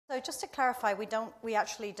So just to clarify, we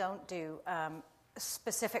actually don't do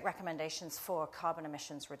specific recommendations for carbon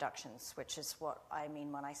emissions reductions, which is what I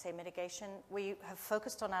mean when I say mitigation. We have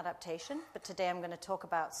focused on adaptation, but today I'm going to talk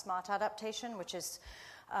about smart adaptation, which is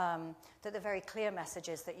that the very clear message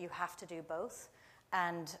is that you have to do both.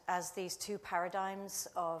 And as these two paradigms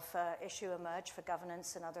of issue emerge for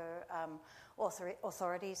governance and other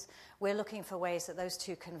authorities, we're looking for ways that those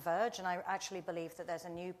two converge. And I actually believe that there's a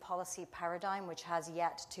new policy paradigm which has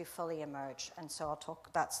yet to fully emerge. And so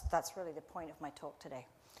that's really the point of my talk today.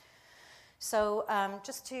 So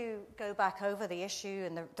just to go back over the issue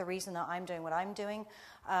and the reason that I'm doing what I'm doing,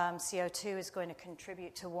 CO2 is going to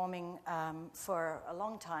contribute to warming for a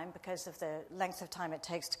long time because of the length of time it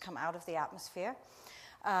takes to come out of the atmosphere.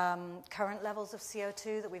 Current levels of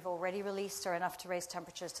CO2 that we've already released are enough to raise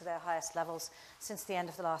temperatures to their highest levels since the end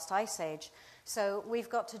of the last ice age. So we've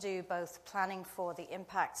got to do both planning for the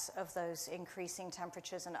impacts of those increasing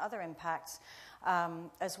temperatures and other impacts,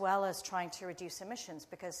 as well as trying to reduce emissions,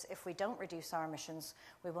 because if we don't reduce our emissions,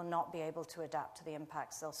 we will not be able to adapt to the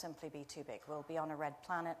impacts. They'll simply be too big. We'll be on a red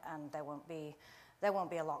planet, and there won't be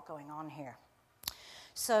a lot going on here.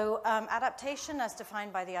 So adaptation, as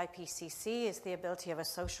defined by the IPCC, is the ability of a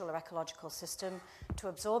social or ecological system to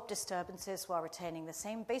absorb disturbances while retaining the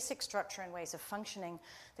same basic structure and ways of functioning,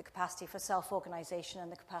 the capacity for self-organization,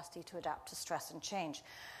 and the capacity to adapt to stress and change.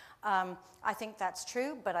 I think that's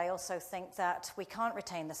true, but I also think that we can't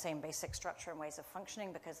retain the same basic structure and ways of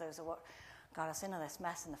functioning because those are what got us into this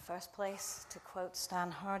mess in the first place, to quote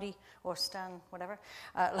Stan Hardy, or Stan whatever,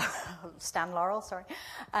 Stan Laurel, sorry.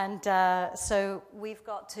 And so we've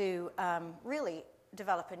got to really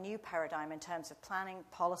develop a new paradigm in terms of planning,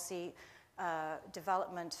 policy,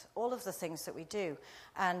 development, all of the things that we do.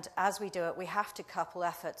 And as we do it, we have to couple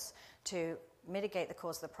efforts to mitigate the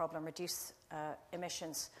cause of the problem, reduce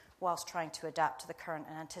emissions, whilst trying to adapt to the current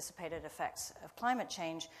and anticipated effects of climate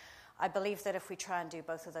change. I believe that if we try and do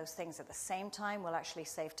both of those things at the same time, we'll actually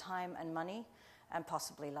save time and money and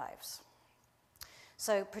possibly lives.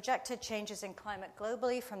 So projected changes in climate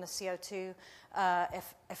globally from the CO2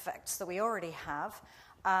 effects that we already have.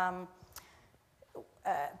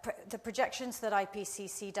 The projections that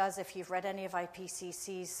IPCC does, if you've read any of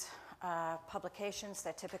IPCC's publications,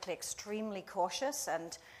 they're typically extremely cautious,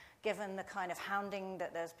 and given the kind of hounding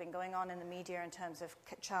that there's been going on in the media in terms of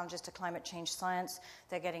challenges to climate change science,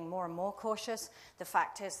 they're getting more and more cautious. The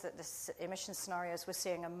fact is that the emission scenarios we're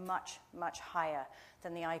seeing are much, much higher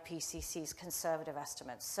than the IPCC's conservative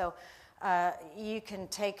estimates. So you can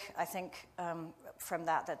take, I think, from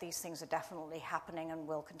that these things are definitely happening and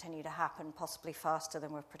will continue to happen, possibly faster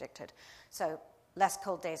than we've predicted. So less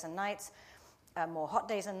cold days and nights, more hot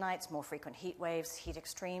days and nights, more frequent heat waves, heat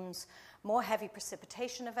extremes, more heavy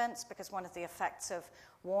precipitation events, because one of the effects of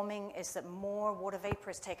warming is that more water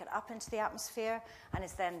vapor is taken up into the atmosphere and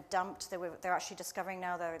is then dumped. They're actually discovering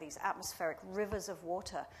now there are these atmospheric rivers of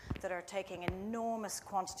water that are taking enormous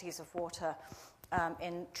quantities of water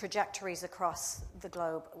in trajectories across the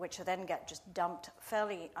globe, which then get just dumped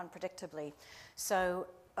fairly unpredictably. So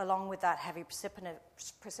along with that heavy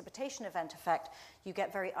precipitation event effect, you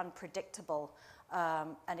get very unpredictable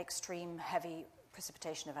and extreme heavy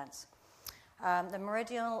precipitation events. The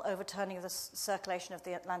meridional overturning of the circulation of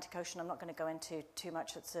the Atlantic Ocean, I'm not going to go into too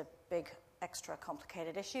much. It's a big, extra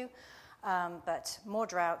complicated issue. But more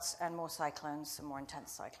droughts and more cyclones and more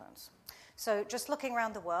intense cyclones. So just looking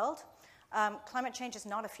around the world, climate change is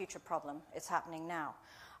not a future problem. It's happening now.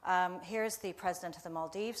 Here's the president of the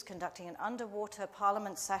Maldives conducting an underwater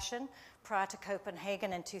parliament session prior to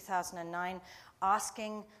Copenhagen in 2009,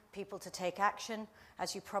 asking people to take action.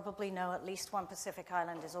 As you probably know, at least one Pacific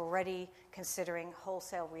island is already considering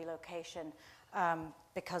wholesale relocation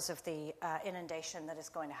because of the inundation that is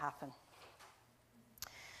going to happen.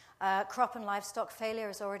 Crop and livestock failure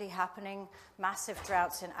is already happening, massive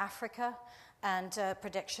droughts in Africa, and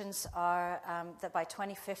predictions are that by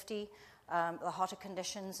 2050, the hotter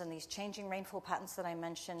conditions and these changing rainfall patterns that I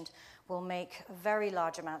mentioned will make very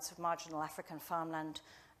large amounts of marginal African farmland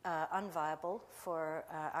unviable for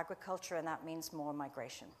agriculture, and that means more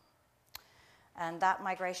migration. And that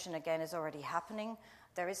migration, again, is already happening.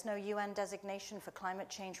 There is no UN designation for climate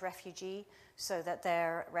change refugee, so that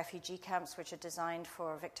their refugee camps, which are designed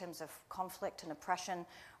for victims of conflict and oppression,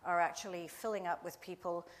 are actually filling up with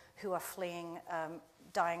people who are fleeing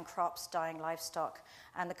dying crops, dying livestock,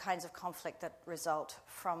 and the kinds of conflict that result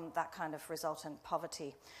from that kind of resultant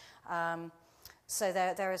poverty. So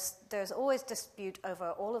there's always dispute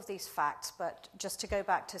over all of these facts, but just to go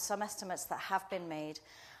back to some estimates that have been made,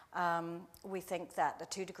 we think that a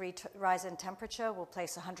 2-degree rise in temperature will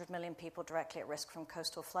place 100 million people directly at risk from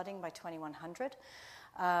coastal flooding by 2100.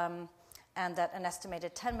 and that an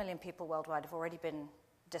estimated 10 million people worldwide have already been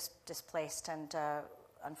displaced, and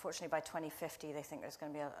unfortunately by 2050 they think there's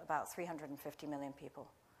going to be about 350 million people.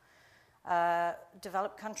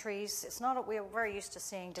 Developed countries, we're very used to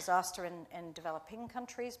seeing disaster in developing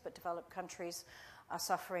countries, but developed countries are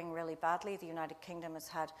suffering really badly. The United Kingdom has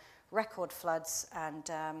had record floods, and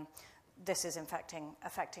this is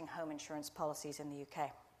affecting home insurance policies in the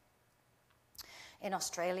UK. In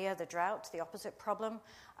Australia, the drought, the opposite problem.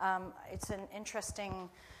 It's an interesting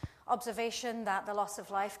observation that the loss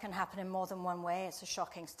of life can happen in more than one way. It's a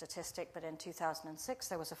shocking statistic, but in 2006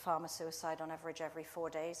 there was a farmer suicide on average every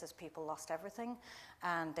 4 days as people lost everything,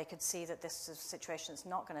 and they could see that this situation is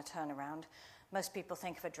not going to turn around. Most people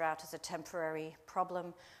think of a drought as a temporary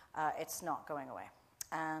problem. It's not going away.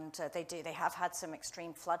 And they have had some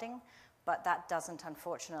extreme flooding, but that doesn't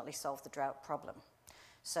unfortunately solve the drought problem.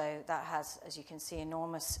 So that has, as you can see,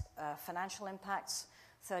 enormous financial impacts.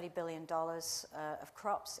 $30 billion of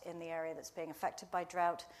crops in the area that's being affected by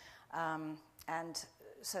drought. And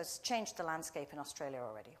so it's changed the landscape in Australia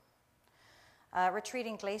already.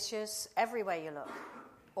 Retreating glaciers, everywhere you look,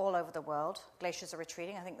 all over the world, glaciers are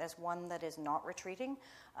retreating. I think there's one that is not retreating,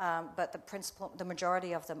 but the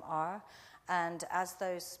majority of them are. And as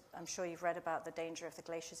those, I'm sure you've read about the danger of the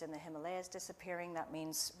glaciers in the Himalayas disappearing. That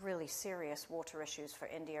means really serious water issues for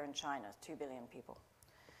India and China, 2 billion people.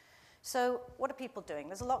 So what are people doing?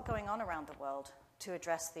 There's a lot going on around the world to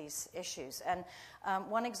address these issues. And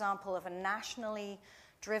one example of a nationally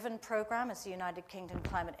driven program is the United Kingdom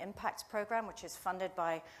Climate Impacts Program, which is funded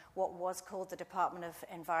by what was called the Department of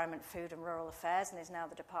Environment, Food and Rural Affairs, and is now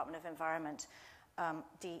the Department of Environment,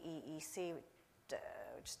 DEEC,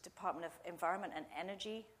 which is Department of Environment and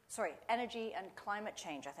Energy and Climate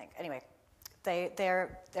Change, I think. Anyway, they're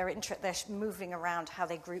moving around how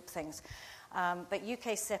they group things. But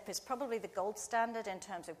UK CIP is probably the gold standard in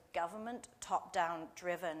terms of government, top-down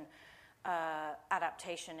driven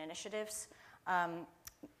adaptation initiatives.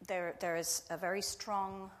 There is a very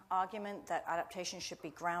strong argument that adaptation should be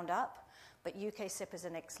ground up, but UK CIP is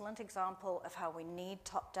an excellent example of how we need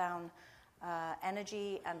top-down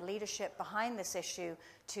energy and leadership behind this issue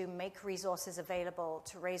to make resources available,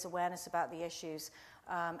 to raise awareness about the issues,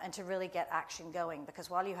 and to really get action going. Because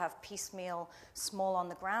while you have piecemeal, small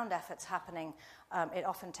on-the-ground efforts happening, it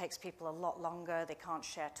often takes people a lot longer. They can't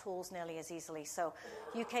share tools nearly as easily. So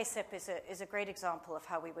UK CIP is a great example of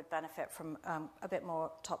how we would benefit from a bit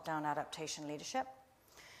more top-down adaptation leadership.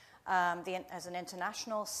 As an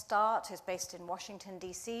international start, is based in Washington,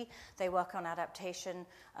 D.C. They work on adaptation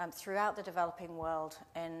throughout the developing world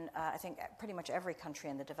in, I think, pretty much every country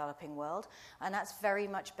in the developing world. And that's very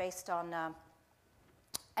much based on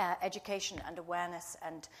education and awareness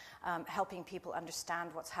and helping people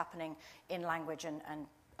understand what's happening in language and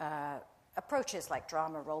approaches like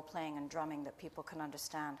drama, role-playing, and drumming that people can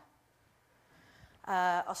understand.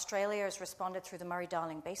 Australia has responded through the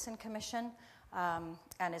Murray-Darling Basin Commission,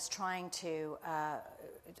 and is trying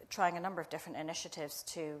a number of different initiatives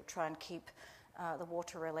to try and keep the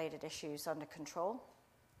water-related issues under control.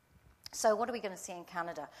 So what are we going to see in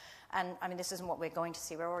Canada? And, I mean, this isn't what we're going to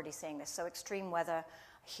see. We're already seeing this. So extreme weather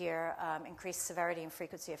here, increased severity and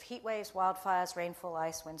frequency of heat waves, wildfires, rainfall,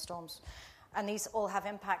 ice, windstorms. And these all have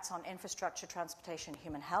impacts on infrastructure, transportation,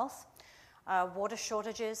 human health. Water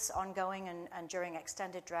shortages ongoing and during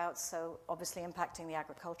extended droughts, so obviously impacting the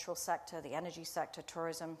agricultural sector, the energy sector,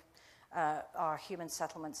 tourism, our human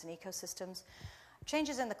settlements and ecosystems.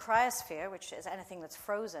 Changes in the cryosphere, which is anything that's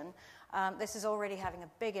frozen. This is already having a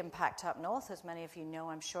big impact up north, as many of you know,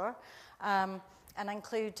 I'm sure. And I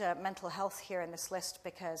include mental health here in this list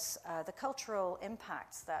because the cultural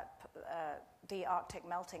impacts that the Arctic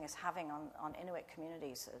melting is having on Inuit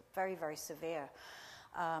communities are very, very severe.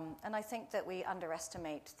 And I think that we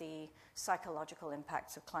underestimate the psychological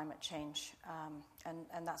impacts of climate change,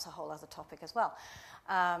 and that's a whole other topic as well.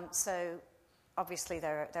 So obviously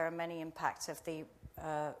there are many impacts of the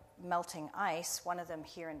melting ice. One of them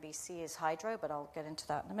here in BC is hydro, but I'll get into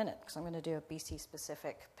that in a minute because I'm going to do a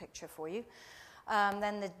BC-specific picture for you.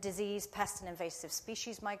 Then the disease, pest and invasive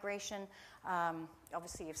species migration.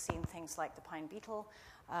 Obviously you've seen things like the pine beetle,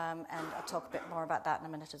 and I'll talk a bit more about that in a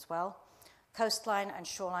minute as well. Coastline and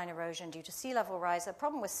shoreline erosion due to sea level rise. The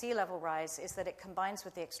problem with sea level rise is that it combines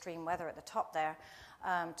with the extreme weather at the top there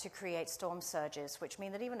to create storm surges, which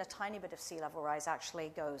mean that even a tiny bit of sea level rise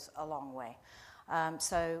actually goes a long way.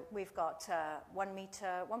 So we've got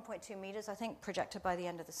 1.2 meters, I think, projected by the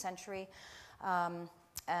end of the century.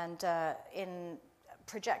 And in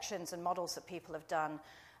projections and models that people have done,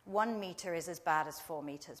 1 meter is as bad as 4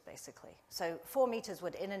 meters, basically. So 4 meters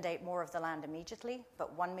would inundate more of the land immediately,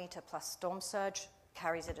 but 1 meter plus storm surge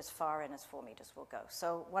carries it as far in as 4 meters will go.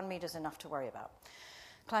 So 1 meter is enough to worry about.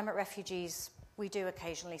 Climate refugees, we do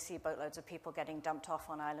occasionally see boatloads of people getting dumped off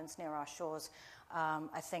on islands near our shores.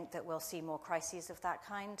 I think that we'll see more crises of that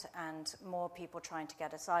kind and more people trying to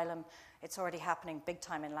get asylum. It's already happening big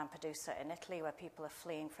time in Lampedusa in Italy, where people are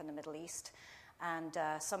fleeing from the Middle East. And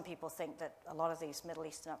some people think that a lot of these Middle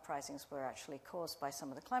Eastern uprisings were actually caused by some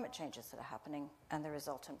of the climate changes that are happening and the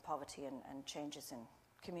resultant poverty and changes in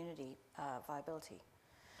community viability.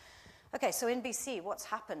 Okay, so in BC, what's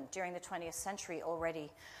happened during the 20th century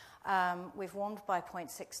already? We've warmed by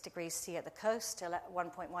 0.6 degrees C at the coast,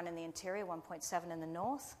 1.1 in the interior, 1.7 in the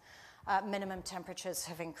north. Minimum temperatures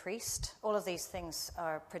have increased. All of these things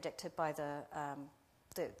are predicted by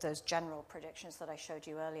those general predictions that I showed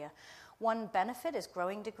you earlier. One benefit is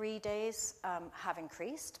growing degree days have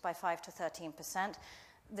increased by 5 to 13%.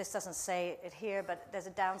 This doesn't say it here, but there's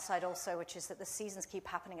a downside also, which is that the seasons keep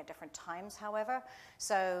happening at different times, however.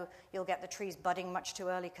 So you'll get the trees budding much too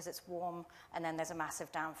early because it's warm, and then there's a massive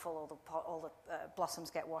downfall. All the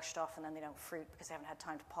blossoms get washed off, and then they don't fruit because they haven't had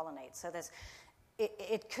time to pollinate. So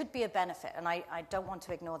it could be a benefit, and I don't want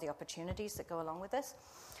to ignore the opportunities that go along with this.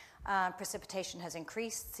 Precipitation has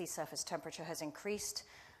increased. Sea surface temperature has increased.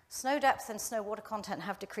 Snow depth and snow water content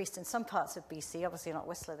have decreased in some parts of BC, obviously not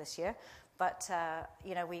Whistler this year, but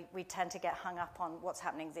we tend to get hung up on what's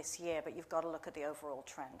happening this year, but you've got to look at the overall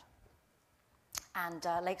trend. And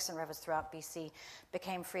lakes and rivers throughout BC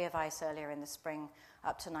became free of ice earlier in the spring,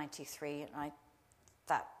 up to 93, and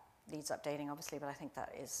that needs updating, obviously, but I think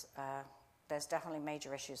that is, there's definitely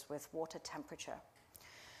major issues with water temperature.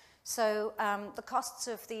 So the costs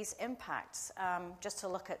of these impacts, just to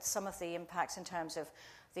look at some of the impacts in terms of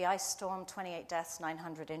the ice storm, 28 deaths,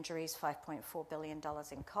 900 injuries, $5.4 billion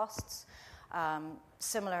in costs.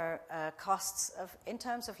 Similar costs in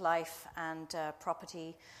terms of life and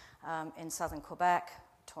property in southern Quebec,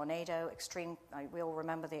 tornado, extreme, we all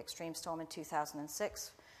remember the extreme storm in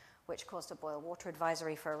 2006, which caused a boil water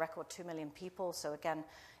advisory for a record 2 million people. So again,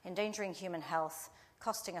 endangering human health,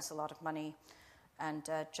 costing us a lot of money, and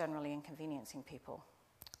generally inconveniencing people.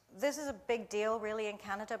 This is a big deal, really, in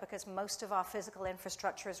Canada because most of our physical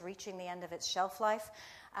infrastructure is reaching the end of its shelf life,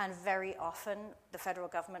 and very often the federal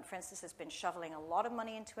government, for instance, has been shoveling a lot of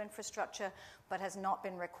money into infrastructure but has not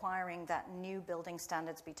been requiring that new building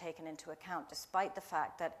standards be taken into account, despite the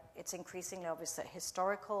fact that it's increasingly obvious that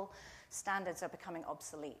historical standards are becoming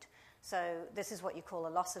obsolete. So this is what you call a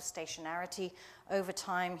loss of stationarity. Over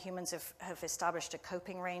time, humans have established a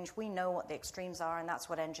coping range. We know what the extremes are, and that's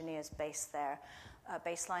what engineers base their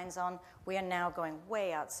baselines on. We are now going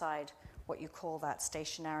way outside what you call that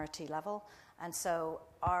stationarity level, and so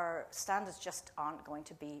our standards just aren't going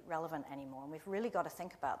to be relevant anymore, and we've really got to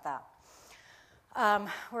think about that.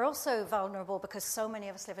 We're also vulnerable because so many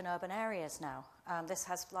of us live in urban areas now.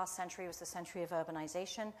 Last century was the century of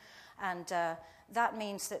urbanization, and that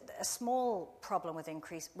means that a small problem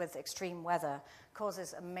with extreme weather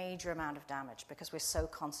causes a major amount of damage because we're so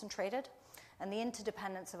concentrated. And the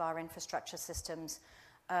interdependence of our infrastructure systems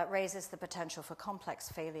raises the potential for complex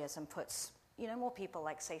failures and puts, more people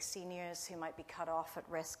like, say, seniors who might be cut off at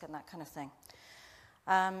risk and that kind of thing.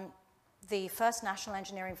 The first National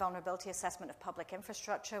Engineering Vulnerability Assessment of Public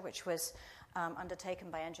Infrastructure, which was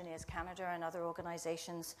undertaken by Engineers Canada and other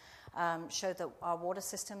organizations, showed that our water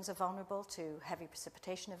systems are vulnerable to heavy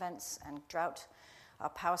precipitation events and drought. Our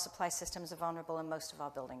power supply systems are vulnerable, and most of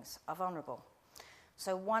our buildings are vulnerable.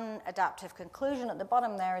 So one adaptive conclusion at the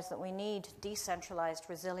bottom there is that we need decentralized,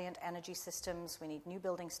 resilient energy systems, we need new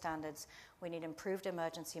building standards, we need improved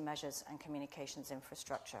emergency measures and communications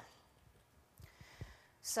infrastructure.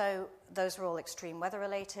 So those are all extreme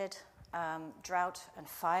weather-related, drought and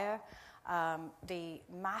fire. The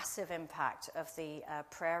massive impact of the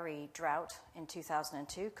prairie drought in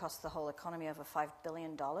 2002 cost the whole economy over $5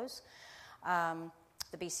 billion.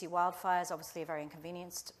 The BC wildfires, obviously very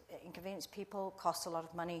inconvenienced people, cost a lot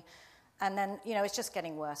of money. And then, it's just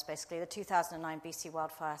getting worse, basically. The 2009 BC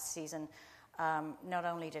wildfire season, not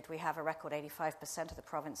only did we have a record 85% of the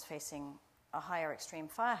province facing a higher extreme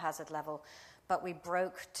fire hazard level, but we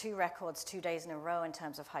broke 2 records 2 days in a row in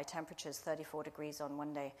terms of high temperatures, 34 degrees on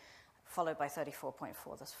one day, followed by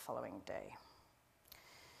 34.4 the following day.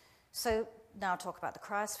 So now I'll talk about the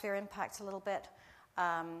cryosphere impacts a little bit.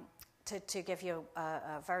 To give you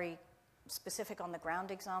a very specific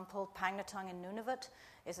on-the-ground example, Pangnatung in Nunavut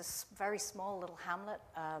is a very small little hamlet,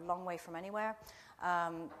 a long way from anywhere.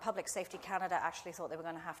 Public Safety Canada actually thought they were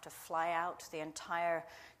going to have to fly out the entire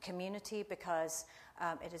community because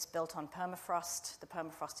it is built on permafrost. The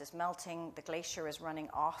permafrost is melting. The glacier is running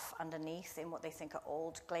off underneath in what they think are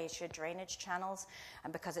old glacier drainage channels.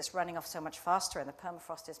 And because it's running off so much faster and the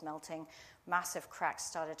permafrost is melting, massive cracks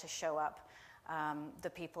started to show up. The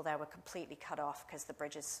people there were completely cut off because the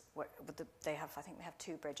bridges were, I think they have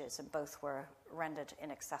 2 bridges, and both were rendered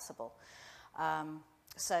inaccessible.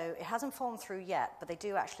 So it hasn't fallen through yet, but they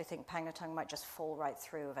do actually think Pangnatung might just fall right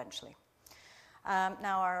through eventually.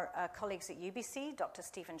 Now, our colleagues at UBC, Dr.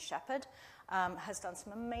 Stephen Shepherd, has done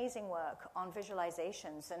some amazing work on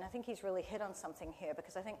visualizations, and I think he's really hit on something here,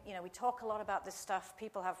 because I think, we talk a lot about this stuff.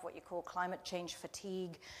 People have what you call climate change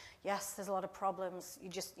fatigue. Yes, there's a lot of problems.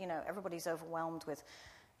 Everybody's overwhelmed with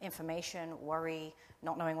information, worry,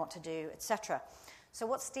 not knowing what to do, etc. So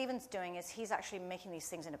what Stephen's doing is he's actually making these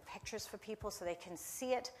things into pictures for people so they can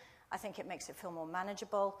see it. I think it makes it feel more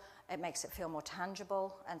manageable. It makes it feel more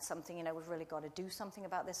tangible, and something, we've really got to do something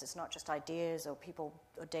about this. It's not just ideas or people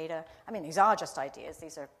or data. I mean, these are just ideas.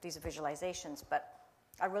 These are visualizations, but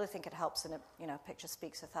I really think it helps, and a picture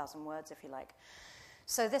speaks 1,000 words, if you like.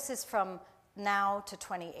 So this is from now to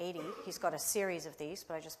 2080. He's got a series of these,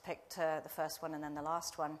 but I just picked the first one and then the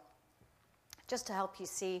last one, just to help you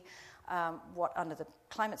see what, under the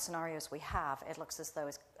climate scenarios we have, it looks as though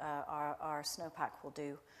our snowpack will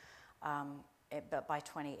do but by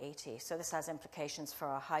 2080. So this has implications for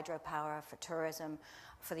our hydropower, for tourism,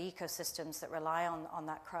 for the ecosystems that rely on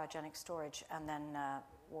that cryogenic storage, and then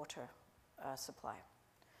water supply.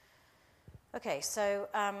 Okay, so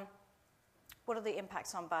what are the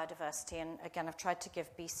impacts on biodiversity? And again, I've tried to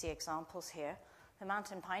give BC examples here. The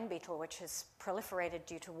mountain pine beetle, which has proliferated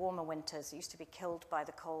due to warmer winters, it used to be killed by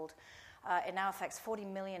the cold. It now affects 40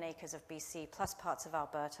 million acres of BC, plus parts of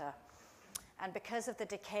Alberta. And because of the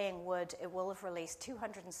decaying wood, it will have released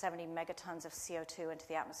 270 megatons of CO2 into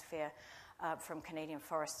the atmosphere from Canadian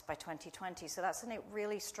forests by 2020. So that's a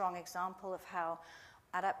really strong example of how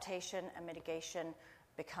adaptation and mitigation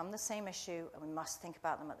become the same issue, and we must think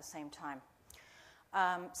about them at the same time.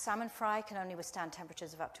 Salmon fry can only withstand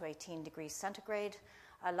temperatures of up to 18 degrees centigrade.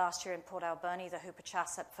 Last year in Port Alberni, the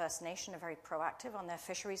Hoopachassat First Nation are very proactive on their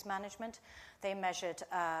fisheries management. They measured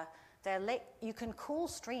their lake. You can cool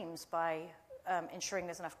streams by ensuring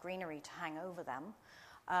there's enough greenery to hang over them,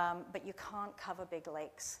 but you can't cover big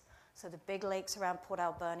lakes. So the big lakes around Port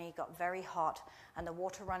Alberni got very hot, and the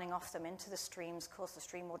water running off them into the streams caused the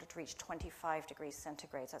stream water to reach 25 degrees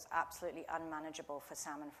centigrade. So that's absolutely unmanageable for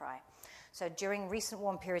salmon fry. So during recent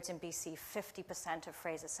warm periods in BC, 50% of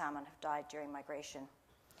Fraser salmon have died during migration.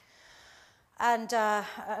 And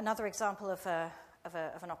another example of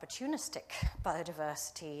an opportunistic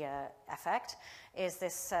biodiversity effect is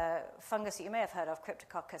this fungus that you may have heard of,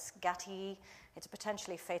 Cryptococcus gattii. It's a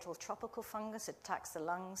potentially fatal tropical fungus. It attacks the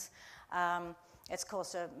lungs. It's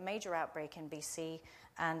caused a major outbreak in BC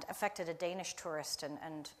and affected a Danish tourist,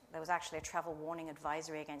 and there was actually a travel warning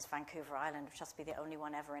advisory against Vancouver Island, which must be the only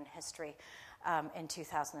one ever in history, in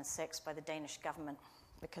 2006 by the Danish government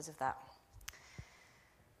because of that.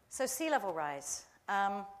 So sea level rise.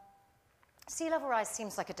 Sea level rise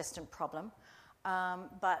seems like a distant problem,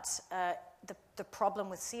 but the problem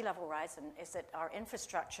with sea level rise is that our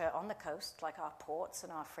infrastructure on the coast, like our ports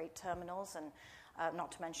and our freight terminals, and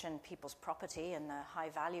not to mention people's property and the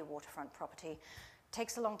high-value waterfront property,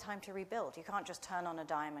 takes a long time to rebuild. You can't just turn on a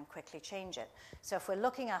dime and quickly change it. So if we're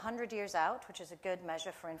looking 100 years out, which is a good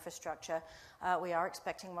measure for infrastructure, we are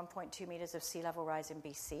expecting 1.2 meters of sea level rise in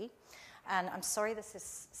BC. And I'm sorry this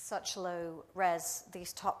is such low res.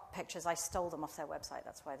 These top pictures, I stole them off their website.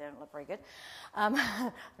 That's why they don't look very good.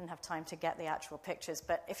 I didn't have time to get the actual pictures.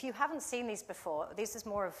 But if you haven't seen these before, this is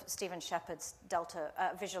more of Stephen Shepherd's Delta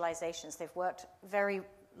visualizations. They've worked very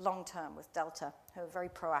long-term with Delta, who are very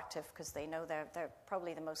proactive because they know they're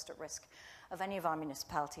probably the most at risk of any of our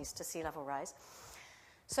municipalities to sea level rise.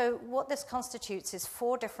 So what this constitutes is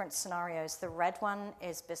 4 different scenarios. The red one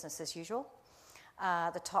is business as usual.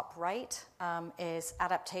 The top right is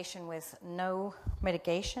adaptation with no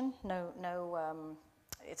mitigation,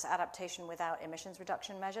 it's adaptation without emissions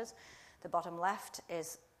reduction measures. The bottom left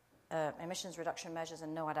is emissions reduction measures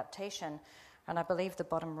and no adaptation, and I believe the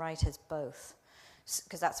bottom right is both,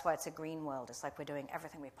 because that's why it's a green world. It's like we're doing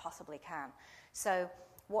everything we possibly can. So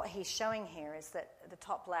what he's showing here is that the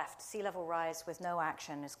top left, sea level rise with no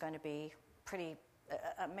action, is going to be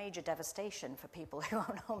a major devastation for people who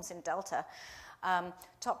own homes in Delta.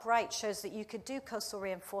 Top right shows that you could do coastal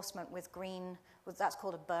reinforcement with green, that's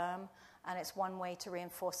called a berm, and it's one way to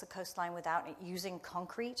reinforce the coastline without using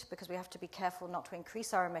concrete, because we have to be careful not to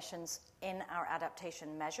increase our emissions in our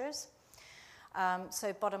adaptation measures.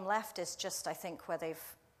 So bottom left is just, I think, where they've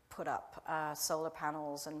put up solar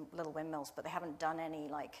panels and little windmills, but they haven't done any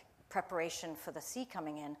preparation for the sea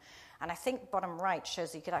coming in. And I think bottom right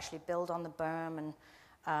shows that you could actually build on the berm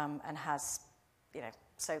and has,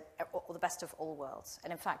 so the best of all worlds.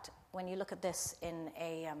 And in fact, when you look at this in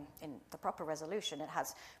the proper resolution, it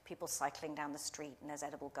has people cycling down the street, and there's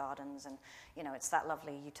edible gardens, and it's that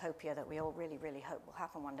lovely utopia that we all really, really hope will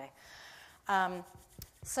happen one day.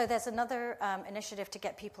 So there's another initiative to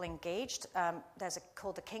get people engaged. There's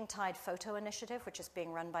called the King Tide Photo Initiative, which is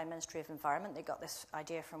being run by Ministry of Environment. They got this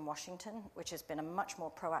idea from Washington, which has been a much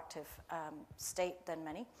more proactive state than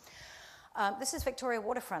many. This is Victoria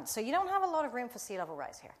Waterfront, so you don't have a lot of room for sea level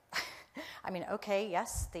rise here. I mean, okay,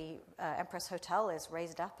 yes, the Empress Hotel is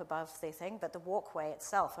raised up above the thing, but the walkway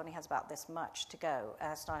itself only has about this much to go.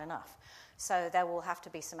 It's not enough. So there will have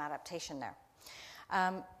to be some adaptation there.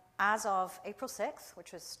 As of April 6th,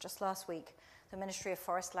 which was just last week, the Ministry of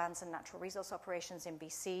Forest Lands and Natural Resource Operations in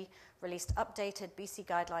BC released updated BC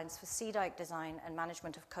guidelines for sea dike design and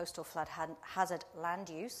management of coastal flood hazard land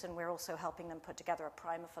use, and we're also helping them put together a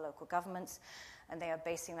primer for local governments, and they are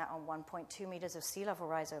basing that on 1.2 meters of sea level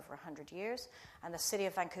rise over 100 years, and the City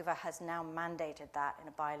of Vancouver has now mandated that in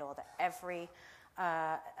a bylaw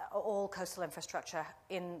that all coastal infrastructure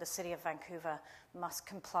in the City of Vancouver must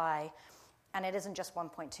comply. And it isn't just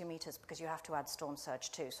 1.2 meters, because you have to add storm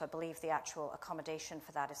surge too. So I believe the actual accommodation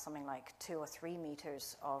for that is something like 2 or 3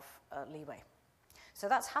 meters of leeway. So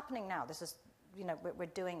that's happening now. This is, we're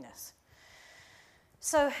doing this.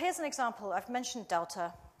 So here's an example. I've mentioned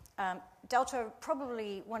Delta. Delta are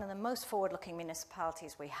probably one of the most forward-looking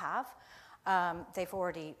municipalities we have. They've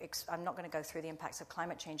already, I'm not going to go through the impacts of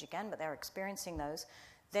climate change again, but they're experiencing those.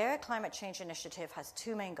 Their climate change initiative has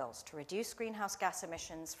 2 main goals: to reduce greenhouse gas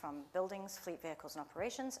emissions from buildings, fleet vehicles, and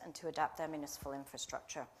operations, and to adapt their municipal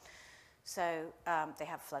infrastructure. So they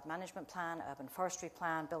have a flood management plan, urban forestry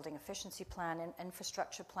plan, building efficiency plan, and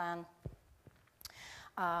infrastructure plan.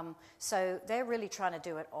 So they're really trying to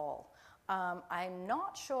do it all. I'm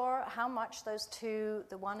not sure how much those two,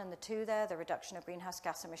 the 1 and the 2 there, the reduction of greenhouse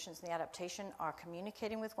gas emissions and the adaptation, are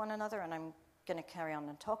communicating with one another, and I'm going to carry on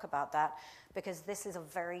and talk about that, because this is a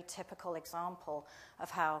very typical example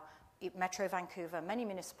of how Metro Vancouver, many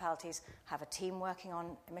municipalities, have a team working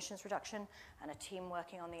on emissions reduction and a team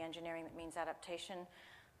working on the engineering that means adaptation,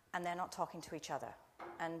 and they're not talking to each other.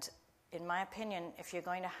 And in my opinion, if you're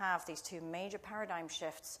going to have these 2 major paradigm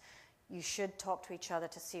shifts, you should talk to each other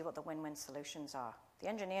to see what the win-win solutions are. The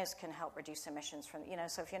engineers can help reduce emissions from,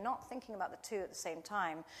 so if you're not thinking about the 2 at the same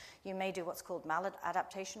time, you may do what's called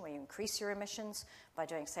maladaptation, where you increase your emissions by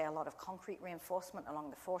doing, say, a lot of concrete reinforcement along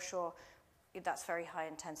the foreshore. That's very high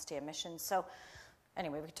intensity emissions. So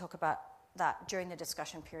anyway, we can talk about that during the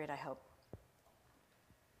discussion period, I hope.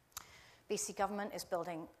 BC government is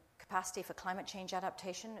building capacity for climate change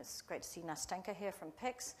adaptation. It's great to see Nastenka here from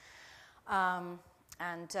PICS.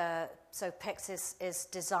 So PICS is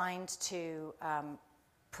designed to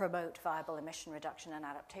promote viable emission reduction and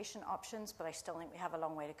adaptation options, but I still think we have a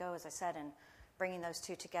long way to go, as I said, in bringing those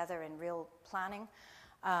 2 together in real planning.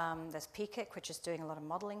 There's PKIC, which is doing a lot of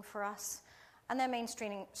modeling for us, and they're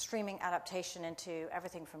streaming adaptation into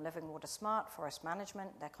everything from Living Water Smart, forest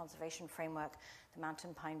management, their conservation framework, the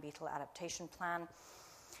Mountain Pine Beetle Adaptation Plan.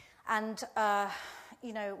 And,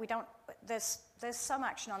 there's some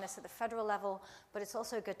action on this at the federal level, but it's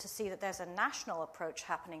also good to see that there's a national approach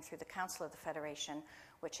happening through the Council of the Federation,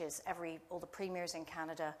 which is all the premiers in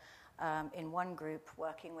Canada in one group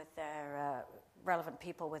working with their relevant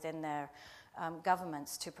people within their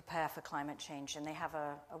governments to prepare for climate change. And they have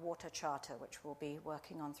a water charter, which we'll be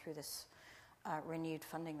working on through this renewed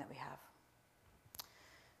funding that we have.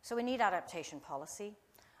 So we need adaptation policy.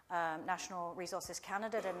 National Resources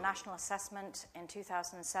Canada did a national assessment in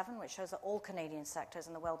 2007, which shows that all Canadian sectors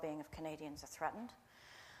and the well-being of Canadians are threatened.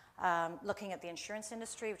 Looking at the insurance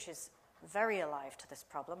industry, which is very alive to this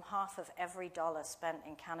problem, half of every dollar spent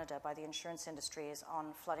in Canada by the insurance industry is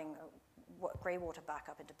on flooding, grey water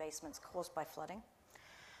backup into basements caused by flooding.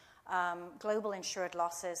 Global insured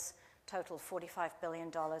losses total $45 billion,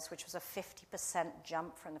 which was a 50%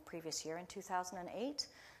 jump from the previous year in 2008.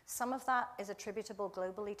 Some of that is attributable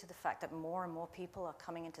globally to the fact that more and more people are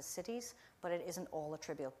coming into cities, but it isn't all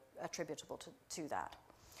attributable to that.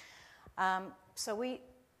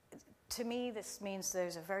 To me, this means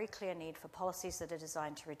there's a very clear need for policies that are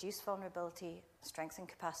designed to reduce vulnerability, strengthen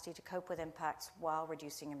capacity to cope with impacts while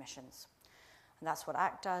reducing emissions. And that's what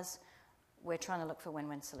ACT does. We're trying to look for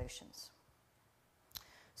win-win solutions.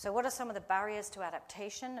 So what are some of the barriers to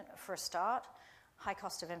adaptation? For a start, high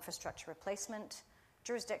cost of infrastructure replacement,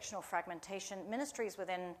 jurisdictional fragmentation, ministries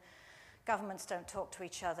within governments don't talk to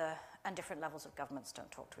each other, and different levels of governments don't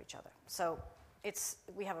talk to each other. So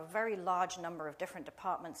we have a very large number of different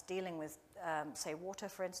departments dealing with, say, water,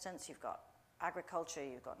 for instance. You've got agriculture,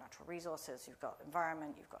 you've got natural resources, you've got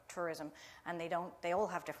environment, you've got tourism, and they all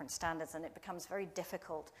have different standards, and it becomes very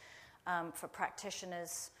difficult for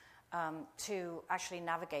practitioners to actually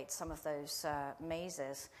navigate some of those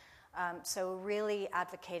mazes. So really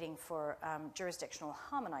advocating for jurisdictional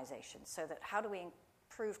harmonization, so that how do we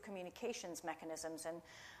improve communications mechanisms and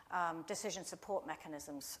decision support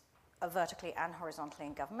mechanisms vertically and horizontally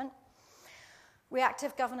in government.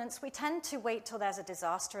 Reactive governance, we tend to wait till there's a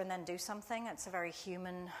disaster and then do something. It's a very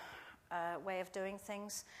human way of doing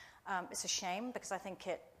things. It's a shame because I think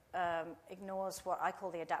it ignores what I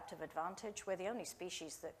call the adaptive advantage. We're the only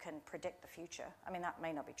species that can predict the future. I mean, that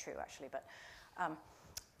may not be true, actually, but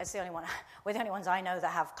it's the only one. We're the only ones I know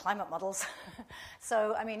that have climate models.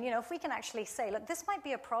 So, I mean, if we can actually say, look, this might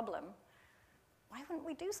be a problem, why wouldn't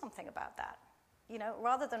we do something about that?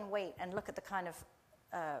 Rather than wait and look at the kind of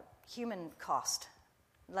human cost,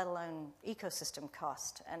 let alone ecosystem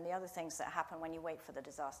cost, and the other things that happen when you wait for the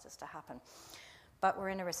disasters to happen. But we're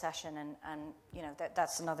in a recession, and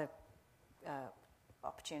that's another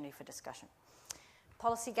opportunity for discussion.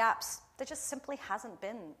 Policy gaps, there just simply hasn't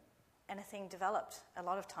been anything developed a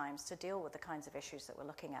lot of times to deal with the kinds of issues that we're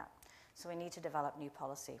looking at. So we need to develop new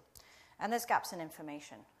policy. And there's gaps in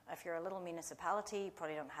information. If you're a little municipality, you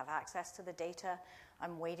probably don't have access to the data.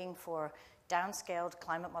 I'm waiting for downscaled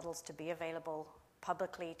climate models to be available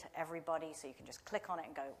publicly to everybody, so you can just click on it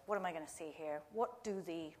and go, what am I going to see here? What do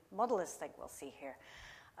the modelers think we'll see here?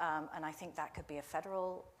 And I think that could be a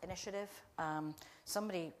federal initiative.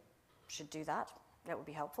 Somebody should do that. That would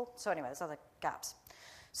be helpful. So anyway, there's other gaps.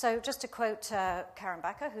 So just to quote Karen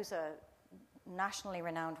Becker, who's a nationally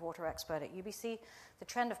renowned water expert at UBC, the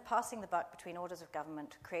trend of passing the buck between orders of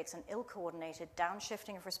government creates an ill-coordinated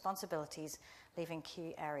downshifting of responsibilities, leaving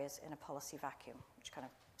key areas in a policy vacuum, which kind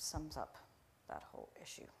of sums up that whole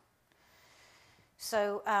issue.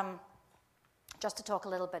 So just to talk a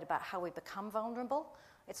little bit about how we become vulnerable,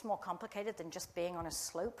 it's more complicated than just being on a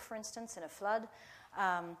slope, for instance, in a flood.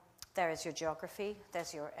 There is your geography,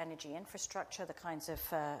 there's your energy infrastructure, the kinds of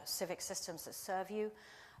civic systems that serve you.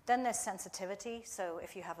 Then there's sensitivity, so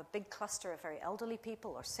if you have a big cluster of very elderly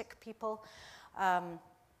people or sick people,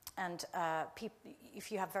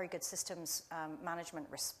 if you have very good systems management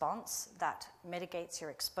response, that mitigates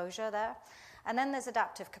your exposure there. And then there's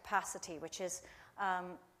adaptive capacity, which is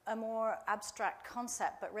a more abstract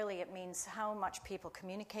concept, but really it means how much people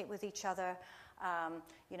communicate with each other.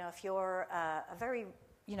 If you're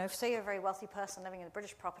say you're a very wealthy person living in the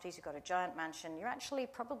British properties, you've got a giant mansion, you're actually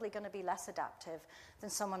probably going to be less adaptive than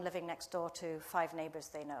someone living next door to 5 neighbors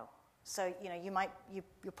they know. So,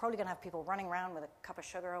 you're probably going to have people running around with a cup of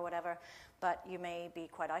sugar or whatever, but you may be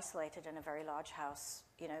quite isolated in a very large house,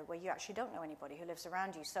 where you actually don't know anybody who lives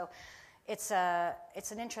around you. So it's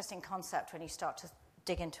an interesting concept when you start to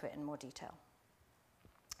dig into it in more detail.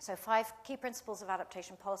 So 5 key principles of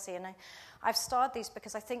adaptation policy, and I've starred these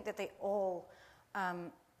because I think that they all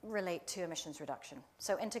relate to emissions reduction.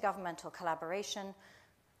 So intergovernmental collaboration,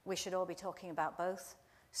 we should all be talking about both.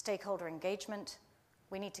 Stakeholder engagement,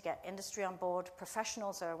 we need to get industry on board.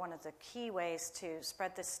 Professionals are one of the key ways to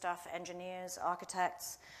spread this stuff. Engineers,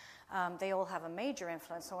 architects, they all have a major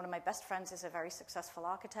influence. So one of my best friends is a very successful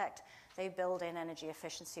architect. They build in energy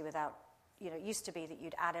efficiency without, it used to be that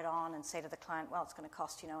you'd add it on and say to the client, well, it's going to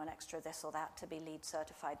cost, an extra this or that to be LEED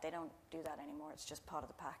certified. They don't do that anymore. It's just part of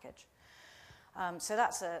the package. So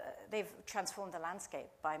they've transformed the landscape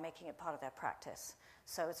by making it part of their practice.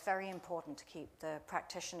 So it's very important to keep the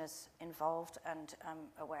practitioners involved and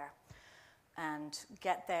aware, and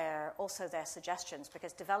get their suggestions,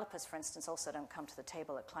 because developers, for instance, also don't come to the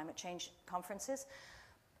table at climate change conferences,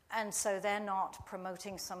 and so they're not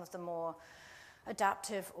promoting some of the more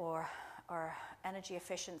adaptive or energy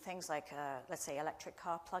efficient things like, let's say, electric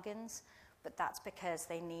car plug-ins, but that's because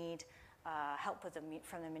they need help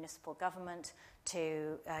from the municipal government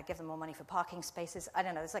to give them more money for parking spaces. I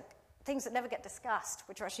don't know, there's things that never get discussed,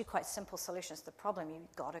 which are actually quite simple solutions to the problem.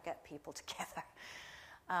 You've got to get people together.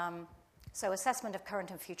 So assessment of current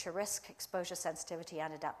and future risk, exposure, sensitivity,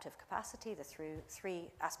 and adaptive capacity, the 3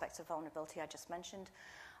 aspects of vulnerability I just mentioned.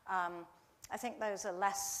 I think those are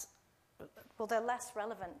they're less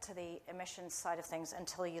relevant to the emissions side of things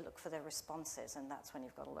until you look for the responses, and that's when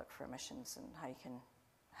you've got to look for emissions and how you can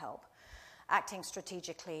help. Acting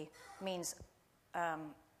strategically means,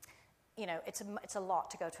 it's a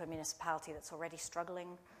lot to go to a municipality that's already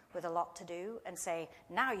struggling with a lot to do and say,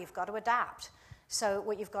 now you've got to adapt. So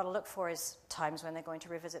what you've got to look for is times when they're going to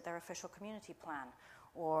revisit their official community plan,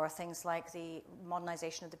 or things like the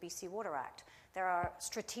modernization of the BC Water Act. There are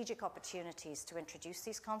strategic opportunities to introduce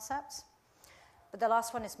these concepts. But the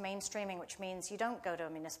last one is mainstreaming, which means you don't go to a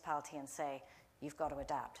municipality and say, you've got to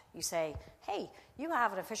adapt. You say, hey, you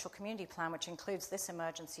have an official community plan which includes this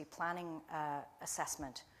emergency planning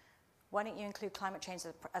assessment. Why don't you include climate change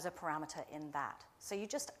as a parameter in that? So you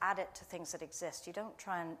just add it to things that exist. You don't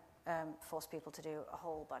try and force people to do a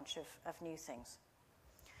whole bunch of new things.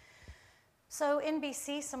 So in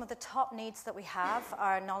BC, some of the top needs that we have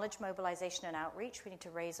are knowledge mobilization and outreach. We need to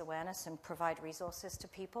raise awareness and provide resources to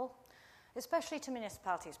people, especially to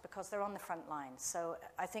municipalities, because they're on the front lines. So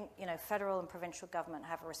I think, federal and provincial government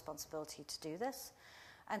have a responsibility to do this,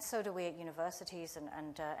 and so do we at universities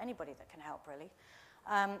and anybody that can help, really.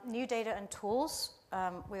 New data and tools.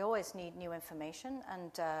 We always need new information,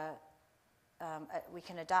 and we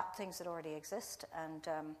can adapt things that already exist. And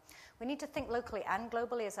we need to think locally and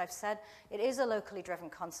globally, as I've said. It is a locally driven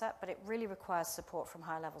concept, but it really requires support from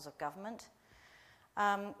higher levels of government.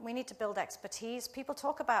 We need to build expertise. People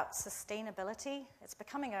talk about sustainability. It's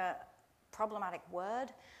becoming a problematic word,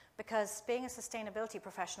 because being a sustainability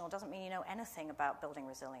professional doesn't mean you know anything about building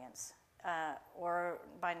resilience.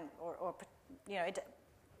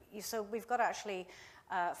 So we've got to actually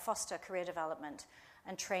foster career development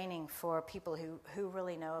and training for people who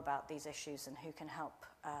really know about these issues and who can help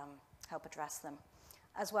address them,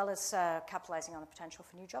 as well as capitalizing on the potential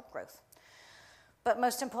for new job growth. But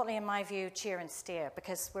most importantly, in my view, cheer and steer,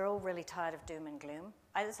 because we're all really tired of doom and gloom.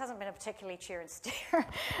 This hasn't been a particularly cheer and steer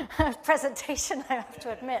presentation, I have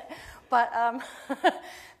to admit. But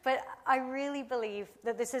I really believe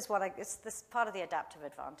that this is this part of the adaptive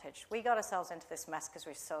advantage. We got ourselves into this mess because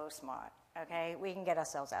we're so smart, okay? We can get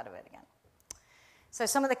ourselves out of it again. So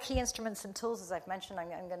some of the key instruments and tools, as I've mentioned,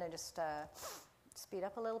 I'm going to just speed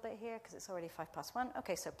up a little bit here because it's already 1:05.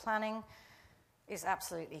 Okay, so planning is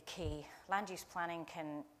absolutely key. Land use planning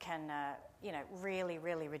can really,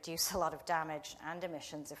 really reduce a lot of damage and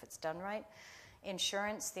emissions if it's done right.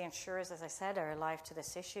 Insurance, the insurers, as I said, are alive to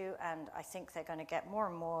this issue, and I think they're going to get more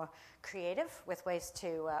and more creative with ways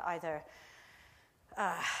to either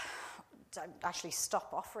actually stop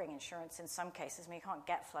offering insurance in some cases. I mean, you can't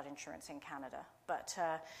get flood insurance in Canada, but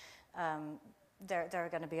there are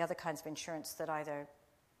going to be other kinds of insurance that either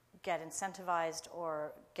get incentivized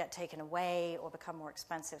or get taken away or become more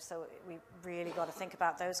expensive. So we really got to think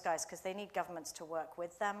about those guys, because they need governments to work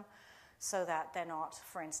with them so that they're not,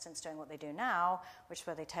 for instance, doing what they do now, which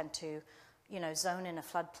where they tend to, zone in a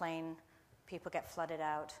floodplain, people get flooded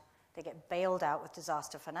out, they get bailed out with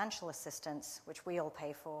disaster financial assistance, which we all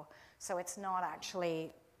pay for. So it's not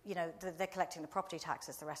actually, they're collecting the property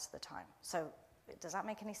taxes the rest of the time. So does that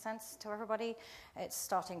make any sense to everybody? It's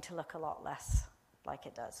starting to look a lot less like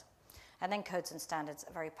it does. And then codes and standards,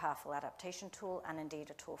 a very powerful adaptation tool, and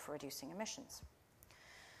indeed a tool for reducing emissions.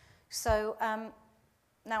 So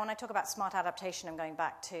now when I talk about smart adaptation, I'm going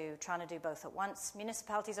back to trying to do both at once.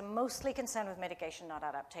 Municipalities are mostly concerned with mitigation, not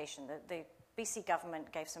adaptation. The BC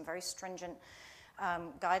government gave some very stringent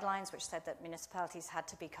guidelines which said that municipalities had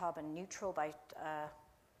to be carbon neutral by,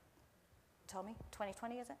 tell me,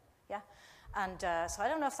 2020 is it? Yeah. And so I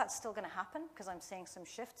don't know if that's still going to happen, because I'm seeing some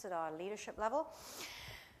shifts at our leadership level,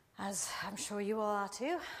 as I'm sure you all are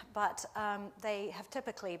too. But they have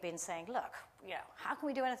typically been saying, look, how can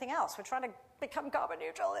we do anything else? We're trying to become carbon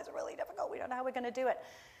neutral. It's really difficult. We don't know how we're going to do it.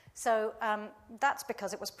 So that's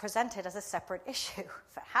because it was presented as a separate issue.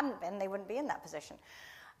 If it hadn't been, they wouldn't be in that position.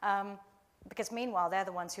 Because meanwhile, they're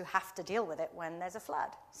the ones who have to deal with it when there's a flood.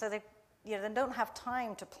 So they don't have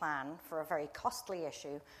time to plan for a very costly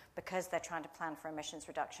issue because they're trying to plan for emissions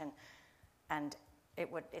reduction, and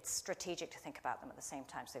it's strategic to think about them at the same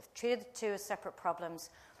time. So they've treated the two as separate problems.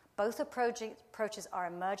 Both approaches are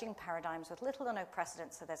emerging paradigms with little or no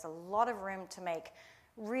precedent, so there's a lot of room to make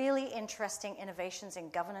really interesting innovations in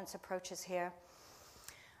governance approaches here.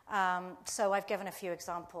 So I've given a few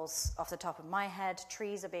examples off the top of my head.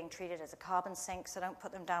 Trees are being treated as a carbon sink, so don't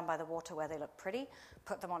put them down by the water where they look pretty.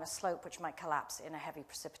 Put them on a slope which might collapse in a heavy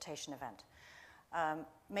precipitation event.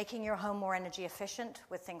 Making your home more energy efficient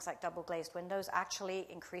with things like double glazed windows actually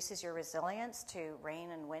increases your resilience to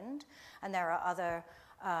rain and wind, and there are other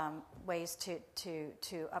ways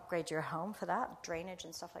to upgrade your home for that, drainage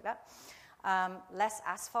and stuff like that. Less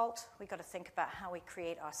asphalt. We've got to think about how we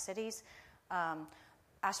create our cities.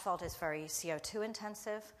 Asphalt is very CO2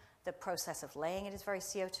 intensive. The process of laying it is very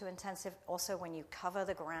CO2 intensive. Also, when you cover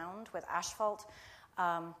the ground with asphalt,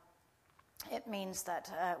 it means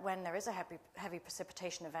that when there is a heavy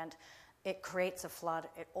precipitation event, it creates a flood,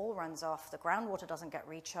 it all runs off, the groundwater doesn't get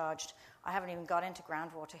recharged. I haven't even got into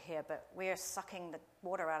groundwater here, but we're sucking the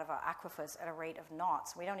water out of our aquifers at a rate of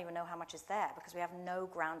knots. We don't even know how much is there because we have no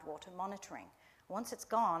groundwater monitoring. Once it's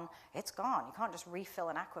gone, it's gone. You can't just refill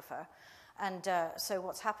an aquifer. And so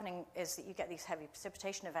what's happening is that you get these heavy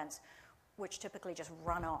precipitation events which typically just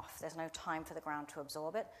run off. There's no time for the ground to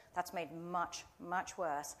absorb it. That's made much, much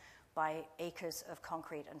worse by acres of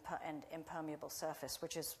concrete and impermeable surface,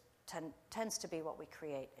 which is tends to be what we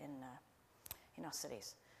create in our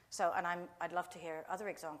cities. So, and I'd love to hear other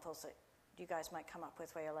examples that you guys might come up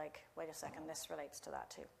with where you're like, wait a second, this relates to that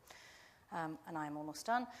too. And I'm almost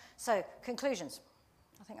done. So, conclusions.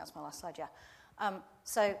 I think that's my last slide, yeah.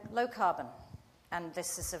 So, low carbon. And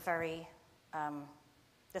this is a very, I've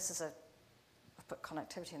put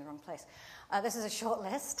connectivity in the wrong place. This is a short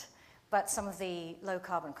list. But some of the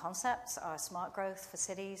low-carbon concepts are smart growth for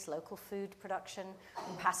cities, local food production,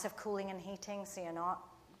 passive cooling and heating, so you're not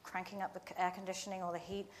cranking up the air conditioning or the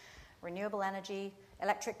heat, renewable energy,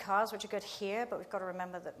 electric cars, which are good here, but we've got to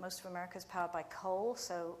remember that most of America is powered by coal,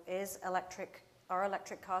 so are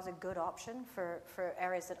electric cars a good option for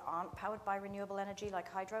areas that aren't powered by renewable energy,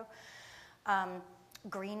 like hydro?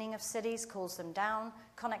 Greening of cities cools them down.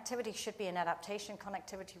 Connectivity should be an adaptation.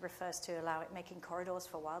 Connectivity refers to making corridors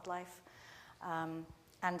for wildlife. And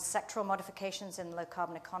sectoral modifications in the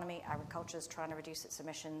low-carbon economy. Agriculture is trying to reduce its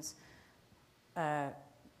emissions.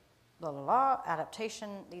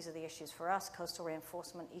 Adaptation, these are the issues for us. Coastal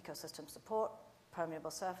reinforcement, ecosystem support, permeable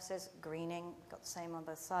surfaces, greening, got the same on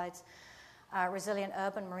both sides. Resilient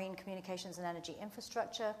urban, marine communications and energy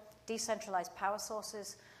infrastructure. Decentralized power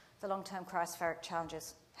sources. The long-term cryospheric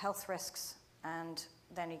challenges, health risks, and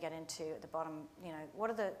then you get into at the bottom,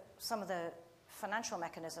 what are some of the financial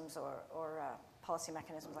mechanisms or policy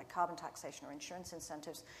mechanisms like carbon taxation or insurance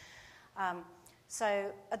incentives.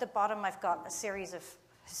 So at the bottom, I've got a series of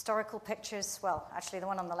historical pictures. Well, actually, the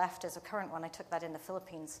one on the left is a current one. I took that in the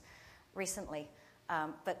Philippines recently.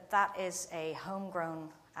 But that is a homegrown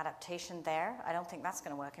adaptation there. I don't think that's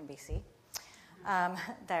going to work in BC.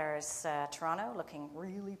 There's Toronto looking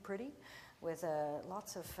really pretty with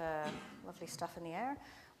lots of lovely stuff in the air.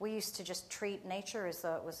 We used to just treat nature as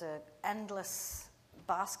though it was an endless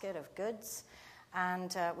basket of goods.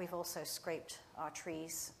 And we've also scraped our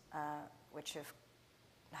trees, which have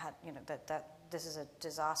had, this is a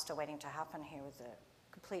disaster waiting to happen here with the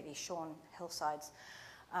completely shorn hillsides.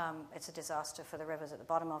 It's a disaster for the rivers at the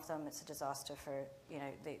bottom of them. It's a disaster for,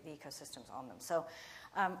 the ecosystems on them. So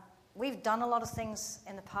we've done a lot of things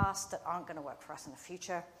in the past that aren't going to work for us in the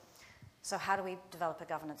future. So how do we develop a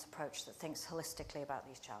governance approach that thinks holistically about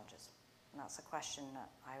these challenges? And that's a question that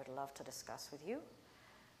I would love to discuss with you.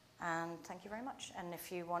 And thank you very much. And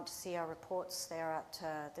if you want to see our reports, they're at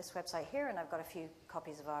this website here. And I've got a few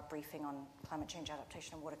copies of our briefing on climate change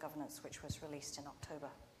adaptation and water governance, which was released in October.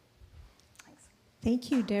 Thanks. Thank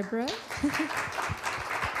you, Deborah.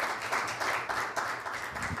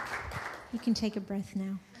 You can take a breath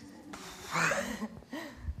now.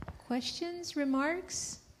 Questions,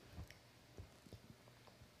 remarks?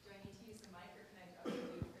 Do I need to use the mic or can I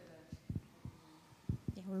mute for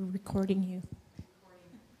the... Yeah, we're recording you.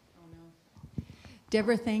 Oh, no.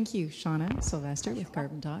 Deborah, thank you. Shauna Sylvester with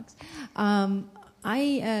Carbon Talks.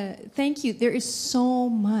 I thank you. There is so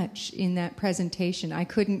much in that presentation. I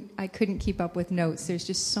couldn't keep up with notes. There's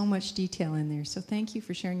just so much detail in there. So thank you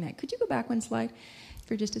for sharing that. Could you go back one slide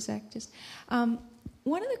for just a sec?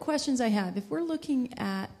 One of the questions I have, if we're looking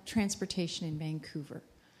at transportation in Vancouver,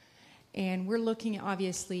 and we're looking at,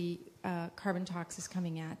 obviously, Carbon Talks is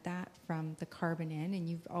coming at that from the carbon end, and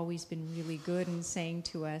you've always been really good in saying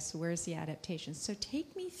to us, where's the adaptation? So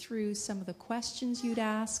take me through some of the questions you'd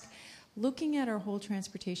ask, looking at our whole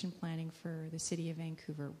transportation planning for the city of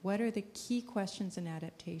Vancouver. What are the key questions in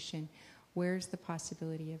adaptation? Where's the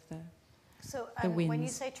possibility of the wins? When you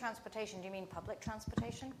say transportation, do you mean public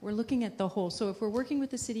transportation? We're looking at the whole. So if we're working with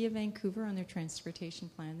the City of Vancouver on their transportation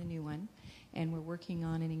plan, the new one, and we're working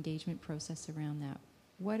on an engagement process around that,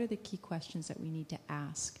 what are the key questions that we need to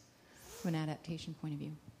ask from an adaptation point of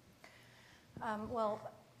view? I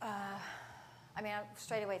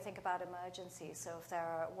straight away think about emergencies. So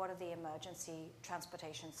what are the emergency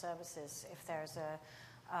transportation services? If there's a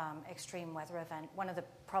extreme weather event. One of the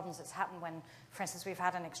problems that's happened when, for instance, we've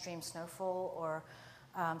had an extreme snowfall or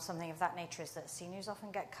something of that nature is that seniors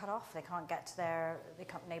often get cut off. They can't get to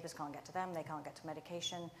neighbors can't get to them. They can't get to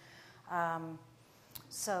medication.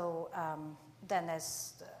 Then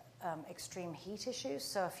there's extreme heat issues.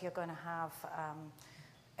 So if you're going to have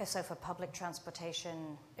So for public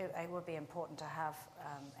transportation, it would be important to have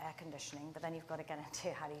air conditioning, but then you've got to get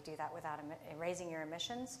into how do you do that without raising your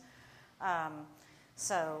emissions.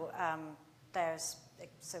 There's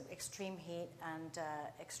extreme heat and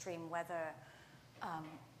extreme weather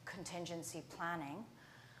contingency planning.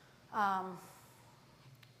 I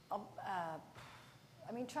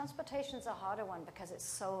mean, transportation's a harder one because it's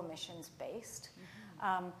so emissions-based.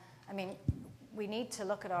 I mean, we need to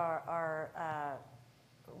look at our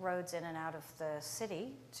roads in and out of the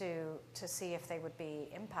city to see if they would be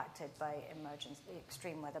impacted by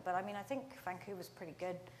extreme weather. But I mean, I think Vancouver's pretty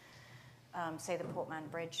good. Say the Portman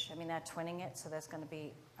Bridge, I mean, they're twinning it, so there's going to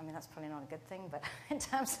be, I mean, that's probably not a good thing, but in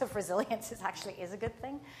terms of resilience, it actually is a good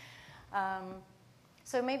thing.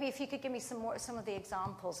 So maybe if you could give me some of the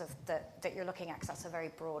examples of that you're looking at, because that's a very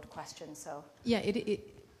broad question. So yeah,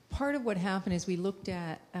 part of what happened is we looked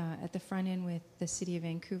at the front end with the City of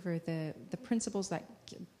Vancouver, the principles that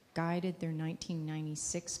guided their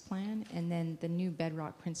 1996 plan, and then the new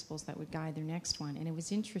bedrock principles that would guide their next one. And it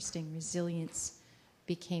was interesting, resilience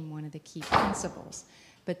became one of the key principles.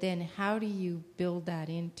 But then how do you build that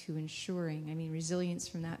into ensuring, I mean, resilience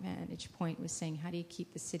from that vantage point was saying, how do you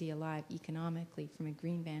keep the city alive economically from a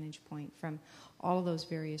green vantage point, from all of those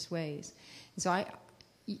various ways? And so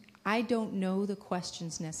I don't know the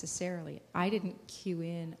questions necessarily. I didn't cue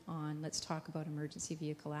in on, let's talk about emergency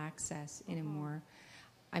vehicle access in a more,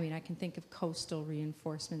 I mean, I can think of coastal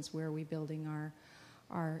reinforcements. Where are we building our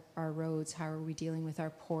roads? How are we dealing with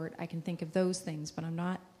our port? I can think of those things, but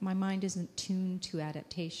my mind isn't tuned to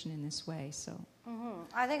adaptation in this way. So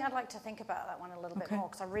I think I'd like to think about that one a little bit more,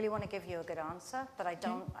 because I really want to give you a good answer, but I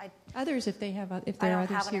don't. Others, if there are others here that. I don't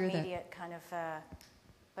have an immediate kind of,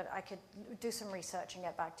 but I could do some research and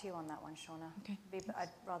get back to you on that one, Shauna. Okay. I'd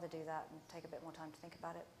rather do that and take a bit more time to think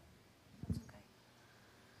about it. That's okay.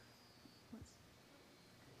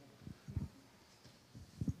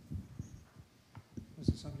 Was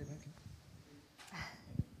there somebody back?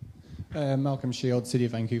 Malcolm Shield, City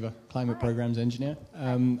of Vancouver, Climate Programs Engineer.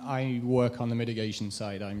 I work on the mitigation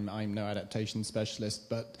side. I'm no adaptation specialist,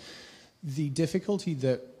 but the difficulty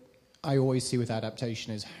that I always see with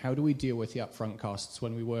adaptation is how do we deal with the upfront costs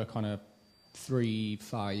when we work on a 3,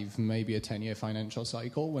 5, maybe a 10-year financial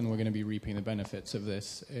cycle, when we're going to be reaping the benefits of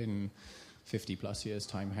this in 50 plus years'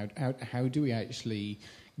 time? How do we actually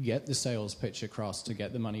get the sales pitch across, to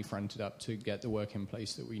get the money fronted up, to get the work in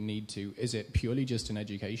place that we need to? Is it purely just an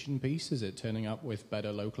education piece? Is it turning up with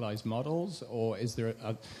better localized models? Or is there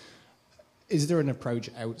an approach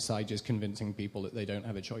outside just convincing people that they don't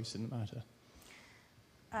have a choice in the matter?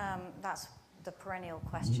 That's the perennial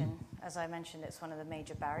question. As I mentioned, it's one of the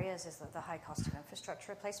major barriers, is that the high cost of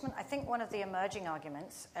infrastructure replacement. I think one of the emerging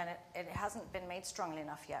arguments, and it hasn't been made strongly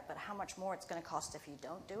enough yet, but how much more it's going to cost if you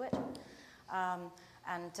don't do it.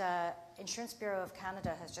 Insurance Bureau of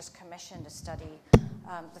Canada has just commissioned a study,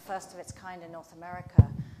 the first of its kind in North America,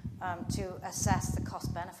 to assess the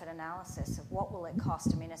cost-benefit analysis of what will it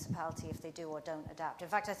cost a municipality if they do or don't adapt. In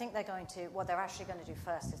fact, I think what they're actually going to do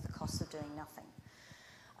first is the cost of doing nothing.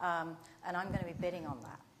 And I'm going to be bidding on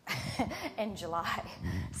that in July.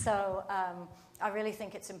 So I really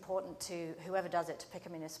think it's important to, whoever does it, to pick a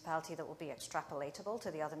municipality that will be extrapolatable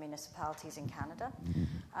to the other municipalities in Canada.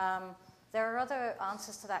 There are other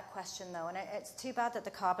answers to that question, though, and it's too bad that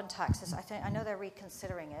the carbon taxes, I know they're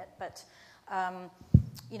reconsidering it, but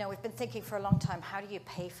we've been thinking for a long time, how do you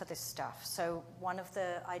pay for this stuff? So one of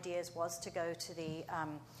the ideas was to go to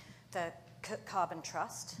the carbon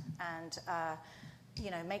trust and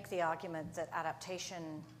make the argument that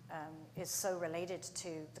adaptation is so related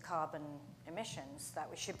to the carbon emissions that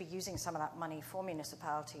we should be using some of that money for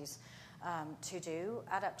municipalities to do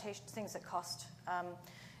adaptation, things that cost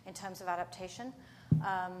in terms of adaptation.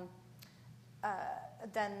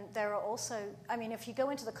 Then there are also, if you go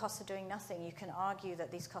into the cost of doing nothing, you can argue that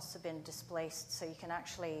these costs have been displaced, so you can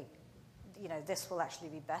actually, this will actually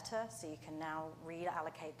be better, so you can now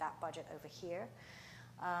reallocate that budget over here.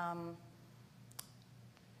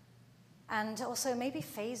 And also maybe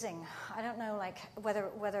phasing. I don't know,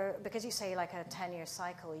 whether because you say like a 10-year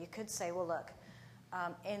cycle, you could say, well, look,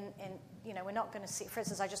 we're not going to see, for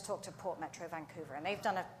instance, I just talked to Port Metro Vancouver, and they've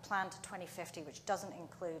done a plan to 2050, which doesn't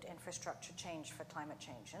include infrastructure change for climate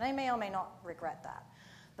change. And they may or may not regret that.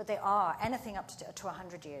 But they are, anything up to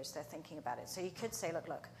 100 years, they're thinking about it. So you could say,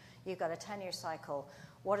 look, you've got a 10-year cycle.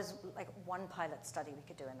 What is, one pilot study we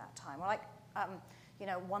could do in that time? Or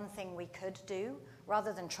one thing we could do,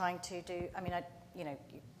 rather than trying to do,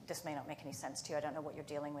 this may not make any sense to you, I don't know what you're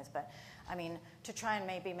dealing with, but, to try and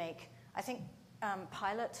maybe I think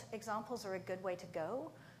pilot examples are a good way to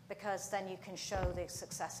go, because then you can show the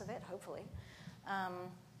success of it, hopefully.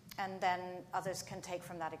 and then others can take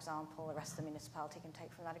from that example, the rest of the municipality can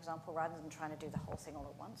take from that example, rather than trying to do the whole thing all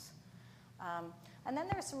at once. And then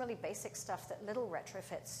there is some really basic stuff that little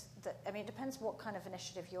retrofits, it depends what kind of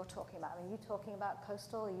initiative you're talking about. Are you talking about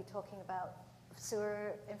coastal? Are you talking about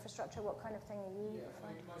sewer infrastructure? What kind of thing are you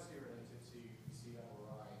referring to? Mostly related to sea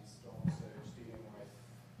level rise, storm surge, dealing with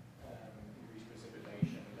increased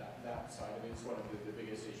precipitation. That side of it is one of the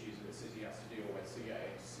biggest issues that the city has to deal with. So yeah,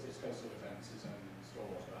 it's coastal defences and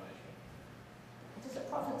stormwater management. Does the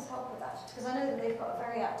province help with that? Because I know that they've got a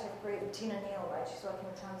very active group, Tina Neal, right? She's working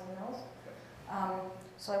with Towns and Mills.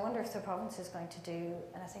 So I wonder if the province is going to do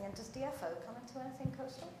anything. And does DFO come into anything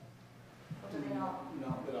coastal? Or do they not?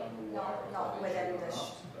 Not that I'm aware of. Not within the...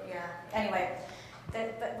 Yeah. Anyway,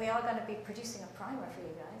 but we are going to be producing a primer for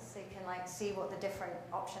you guys, so you can see what the different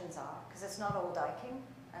options are, because it's not all diking.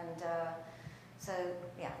 And so,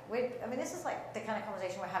 yeah. This is the kind of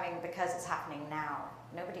conversation we're having because it's happening now.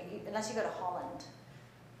 Unless you go to Holland,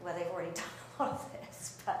 where they've already done a lot of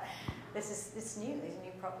this, but it's new, these are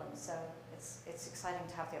new problems, so it's exciting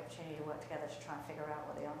to have the opportunity to work together to try and figure out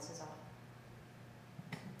what the answers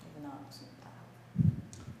are. Even though it wasn't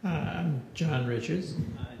that helpful. I'm John Richards.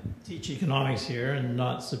 I teach economics here, and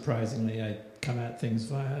not surprisingly, I come at things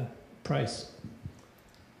via price.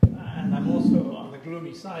 And I'm also on the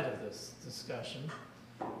gloomy side of this discussion.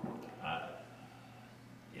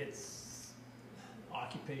 It's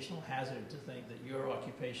occupational hazard to think that your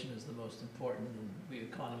occupation is the most important, and we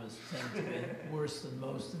economists tend to be worse than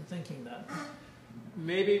most in thinking that.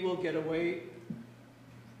 Maybe we'll get away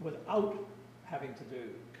without having to do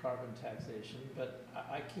carbon taxation, but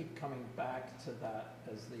I keep coming back to that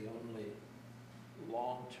as the only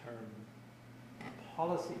long-term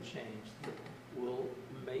policy change that will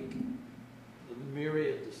make the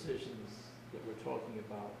myriad decisions that we're talking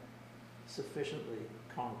about sufficiently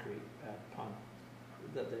concrete at punt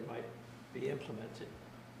that they might be implemented.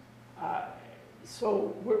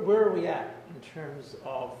 So where are we at in terms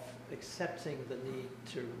of accepting the need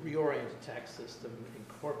to reorient the tax system,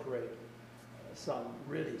 incorporate some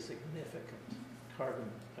really significant carbon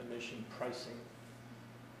emission pricing?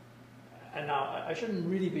 And now, I shouldn't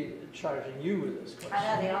really be charging you with this question.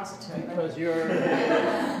 I know the answer to it.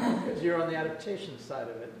 Because you're on the adaptation side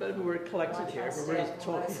of it. But we're collected here. We're really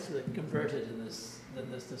talking to the converted in this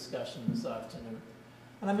discussion this afternoon.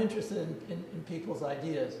 And I'm interested in people's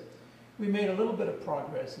ideas. We made a little bit of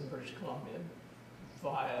progress in British Columbia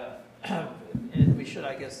via, and we should,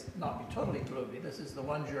 I guess, not be totally gloomy. This is the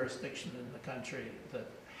one jurisdiction in the country that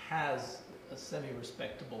has a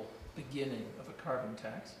semi-respectable beginning of a carbon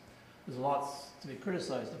tax. There's lots to be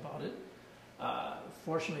criticized about it.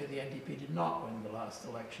 Fortunately, the NDP did not win the last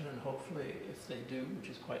election, and hopefully, if they do, which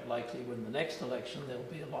is quite likely, win the next election, they'll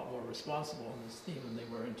be a lot more responsible on this theme than they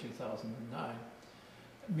were in 2009.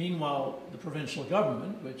 Meanwhile, the provincial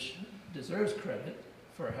government, which deserves credit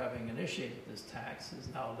for having initiated this tax, is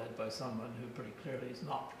now led by someone who pretty clearly is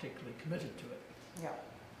not particularly committed to it.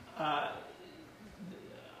 Yeah.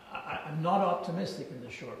 I'm not optimistic in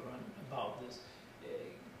the short run about this.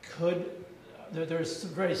 There's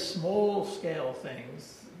some very small scale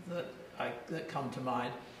things that come to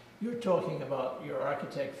mind. You're talking about your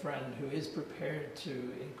architect friend who is prepared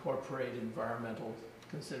to incorporate environmental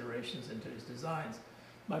considerations into his designs.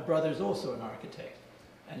 My brother's also an architect,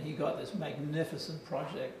 and he got this magnificent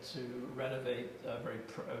project to renovate a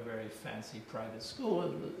very fancy private school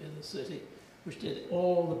in the city, which did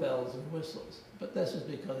all the bells and whistles. But this is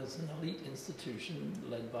because it's an elite institution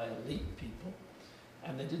led by elite people,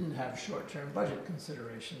 and they didn't have short-term budget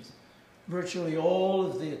considerations. Virtually all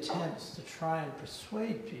of the attempts to try and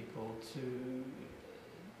persuade people to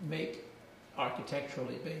make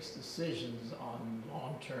architecturally based decisions on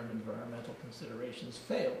long-term environmental considerations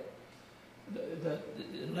fail.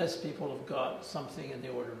 Unless people have got something in the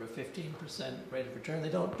order of a 15% rate of return, they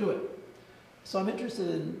don't do it. So I'm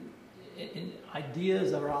interested in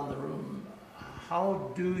ideas around the room.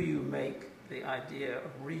 How do you make the idea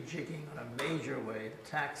of rejigging on a major way the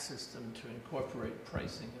tax system to incorporate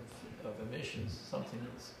pricing of emissions something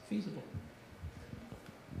that's feasible?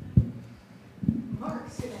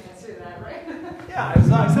 Mark's going to answer that, right? Yeah,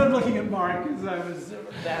 I started looking at Mark as I was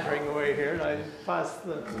nattering away here, and I passed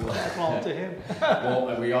the ball to him.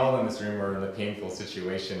 Well, we all in this room are in the painful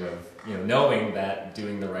situation of knowing that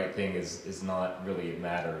doing the right thing is not really a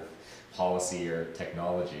matter of policy or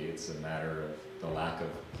technology. It's a matter of the lack of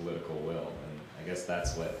political will, and I guess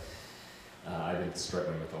that's what I've been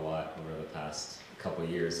struggling with a lot over the past couple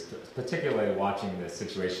of years, particularly watching the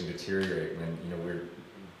situation deteriorate when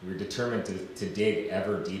we're determined to dig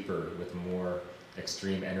ever deeper with more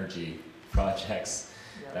extreme energy projects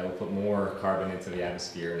that will put more carbon into the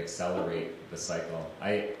atmosphere and accelerate the cycle.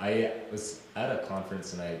 I was at a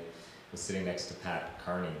conference and I was sitting next to Pat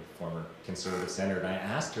Carney, former Conservative senator, and I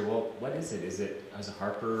asked her, well, what is it? Is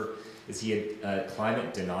Harper, is he a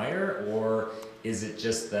climate denier, or is it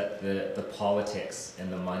just that the politics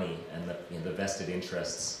and the money and the vested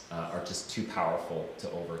interests are just too powerful to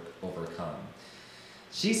overcome?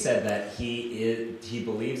 She said that he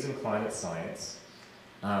believes in climate science,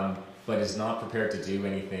 but is not prepared to do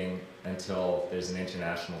anything until there's an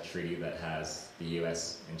international treaty that has the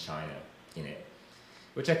US and China in it,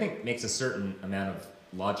 which I think makes a certain amount of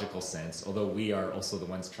logical sense, although we are also the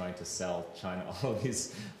ones trying to sell China all of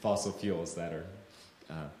these fossil fuels that are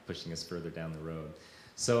pushing us further down the road.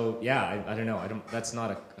 So yeah, I don't know. That's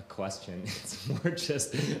not a question. It's more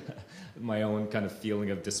just my own kind of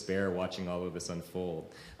feeling of despair watching all of this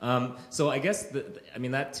unfold. So I guess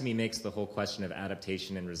that to me makes the whole question of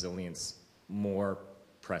adaptation and resilience more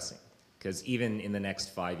pressing, because even in the next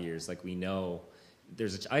 5 years, like we know,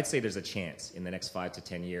 I'd say there's a chance in the next 5 to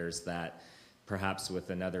 10 years that perhaps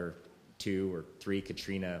with another 2 or 3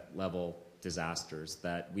 Katrina level disasters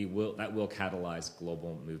that will catalyze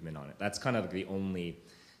global movement on it. That's kind of the only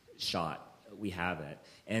shot we have at.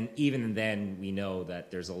 And even then, we know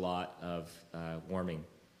that there's a lot of warming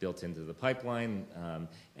built into the pipeline,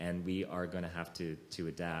 and we are going to have to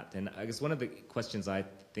adapt. And I guess one of the questions I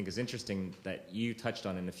think is interesting that you touched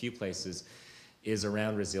on in a few places is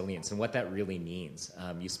around resilience and what that really means.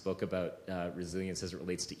 You spoke about resilience as it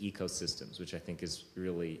relates to ecosystems, which I think is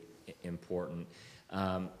really important.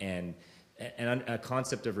 And a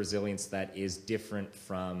concept of resilience that is different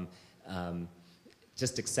from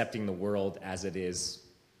just accepting the world as it is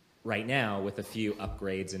right now, with a few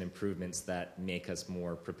upgrades and improvements that make us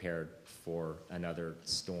more prepared for another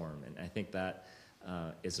storm. And I think that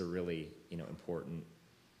is a really important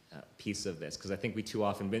piece of this, because I think we too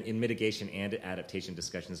often, in mitigation and adaptation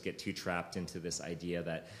discussions, get too trapped into this idea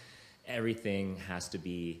that everything has to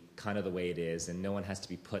be kind of the way it is, and no one has to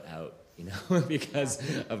be put out, because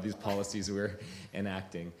of these policies we're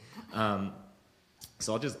enacting.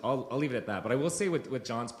 So I'll leave it at that. But I will say with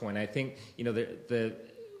John's point, I think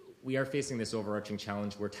we are facing this overarching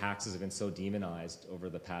challenge where taxes have been so demonized over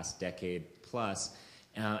the past decade plus.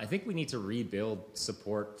 I think we need to rebuild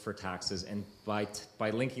support for taxes, and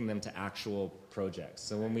by linking them to actual projects.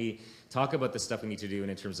 So when we talk about the stuff we need to do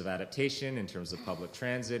in terms of adaptation, in terms of public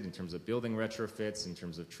transit, in terms of building retrofits, in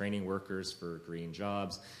terms of training workers for green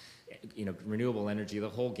jobs, renewable energy, the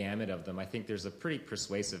whole gamut of them, I think there's a pretty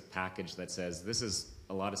persuasive package that says this is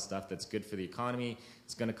a lot of stuff that's good for the economy,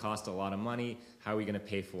 it's going to cost a lot of money, how are we going to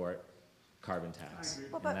pay for it? Carbon tax.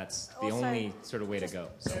 Well, and that's the only sort of way to go.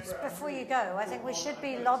 So. Before you go, I think we should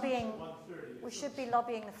be lobbying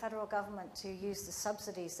the federal government to use the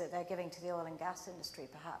subsidies that they're giving to the oil and gas industry,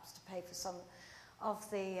 perhaps, to pay for some of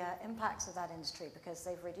the impacts of that industry, because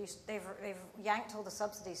they've yanked all the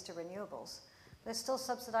subsidies to renewables. They're still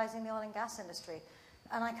subsidizing the oil and gas industry,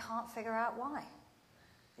 and I can't figure out why.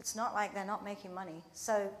 It's not like they're not making money.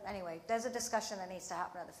 So anyway, there's a discussion that needs to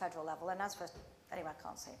happen at the federal level, and as for anyway, I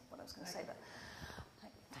can't say what I was going to say, but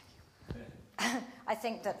thank you. I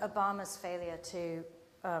think that Obama's failure to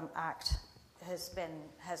act is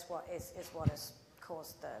what has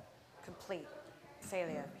caused the complete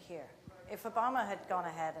failure here. If Obama had gone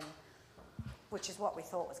ahead and, which is what we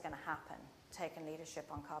thought was going to happen, taken leadership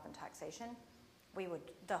on carbon taxation,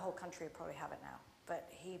 the whole country would probably have it now.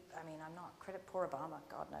 But I'm not poor Obama,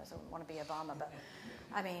 God knows, I wouldn't want to be Obama, but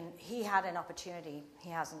he had an opportunity, he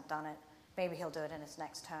hasn't done it. Maybe he'll do it in his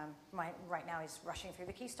next term. Right now he's rushing through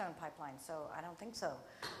the Keystone pipeline, so I don't think so.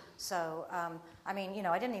 So, I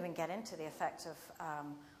didn't even get into the effect of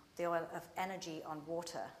the oil of energy on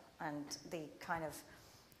water and the kind of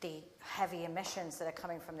the heavy emissions that are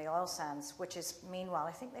coming from the oil sands, which is, meanwhile,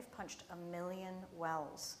 I think they've punched 1 million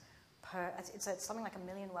wells it's something like 1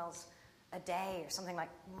 million wells a day, or something like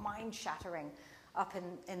mind-shattering up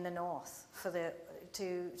in the north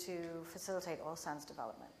to facilitate oil sands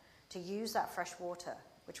development. To use that fresh water,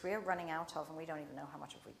 which we are running out of, and we don't even know how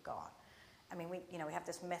much of we've got. We have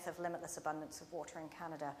this myth of limitless abundance of water in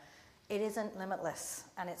Canada. It isn't limitless,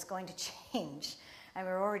 and it's going to change. And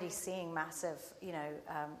we're already seeing massive,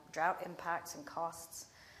 drought impacts and costs.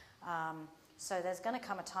 So there's going to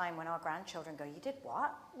come a time when our grandchildren go, "You did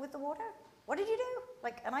what with the water? What did you do?"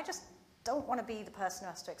 And I just don't want to be the person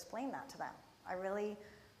who has to explain that to them. I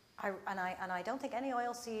don't think any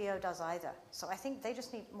oil CEO does either. So I think they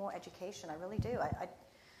just need more education. I really do.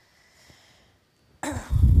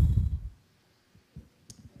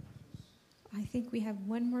 I think we have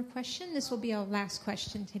one more question. This will be our last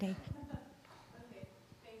question today.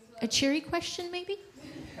 A cheery question, maybe?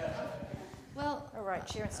 Well, All right,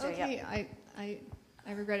 cheer and stew, okay, yeah.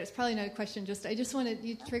 I regret it. It's probably not a question. I just wanted,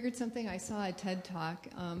 you triggered something. I saw a TED Talk,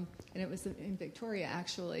 and it was in Victoria,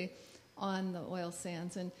 actually, on the oil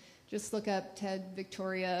sands. And just look up TED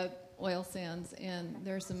Victoria oil sands, and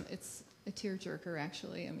it's a tearjerker,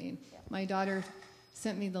 actually. I mean, my daughter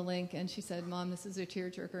sent me the link, and she said, Mom, this is a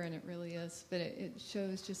tearjerker, and it really is. But it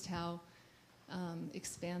shows just how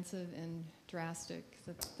expansive and drastic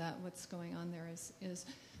that what's going on there is.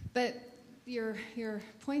 But your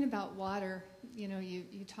point about water,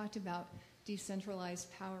 you talked about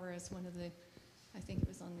decentralized power as one of the, I think it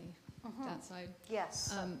was on that side.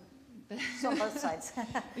 Yes. But It's on both sides.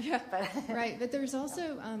 yeah, right. But there's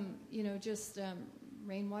also, just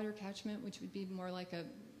rainwater catchment, which would be more like a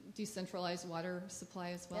decentralized water supply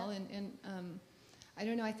as well. Yeah. And I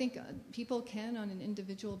don't know, I think people can, on an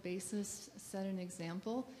individual basis, set an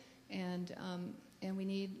example. And we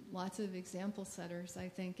need lots of example setters, I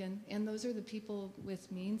think. And those are the people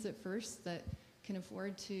with means at first that can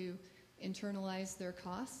afford to internalize their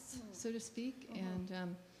costs, so to speak.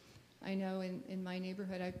 And I know in my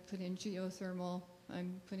neighborhood, I put in geothermal.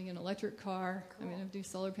 I'm putting in an electric car. Cool. I'm going to do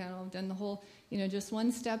solar panel. I've done the whole, just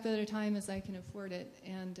one step at a time as I can afford it.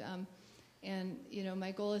 And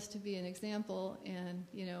my goal is to be an example. And,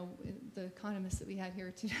 the economist that we had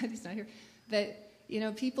here today, he's not here, that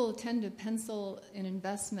people tend to pencil an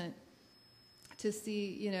investment to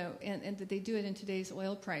see, and that they do it in today's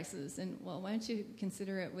oil prices. And, well, why don't you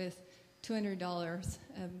consider it with $200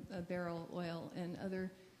 a barrel oil and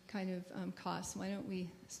other kind of costs? Why don't we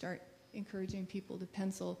start encouraging people to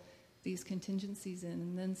pencil these contingencies in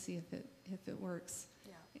and then see if it works?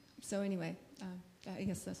 Yeah. So anyway, I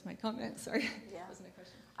guess that's my comment. Sorry. Yeah. That wasn't a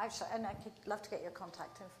question. And I'd love to get your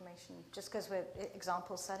contact information, just because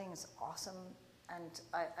example setting is awesome. And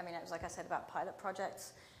I mean, it was like I said about pilot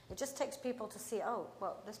projects. It just takes people to see, oh,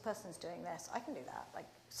 well, this person's doing this. I can do that.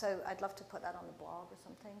 So I'd love to put that on the blog or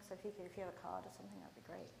something. So if you have a card or something, that'd be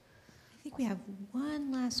great. I think we have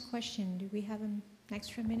one last question. Do we have an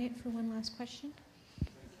extra minute for one last question?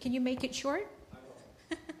 Can you make it short?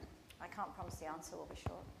 I can't promise the answer will be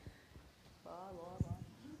short. Bye.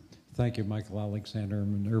 Thank you, Michael Alexander.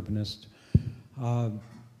 I'm an urbanist.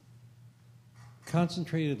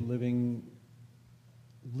 Concentrated living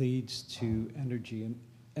leads to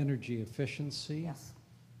energy efficiency. Yes.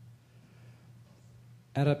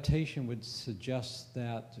 Adaptation would suggest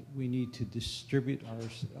that we need to distribute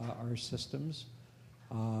our systems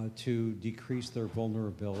to decrease their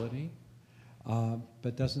vulnerability.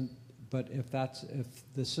 But if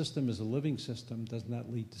the system is a living system, doesn't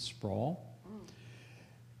that lead to sprawl?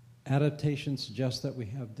 Adaptation suggests that we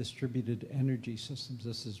have distributed energy systems.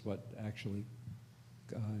 This is what actually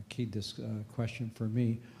keyed this question for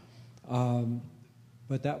me.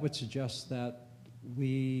 But that would suggest that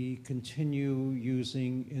we continue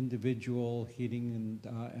using individual heating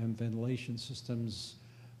and ventilation systems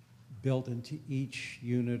built into each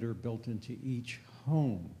unit or built into each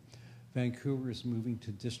home. Vancouver is moving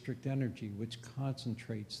to district energy, which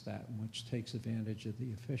concentrates that and which takes advantage of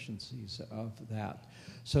the efficiencies of that.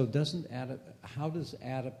 So how does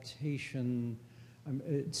adaptation,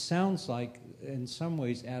 it sounds like in some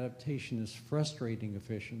ways adaptation is frustrating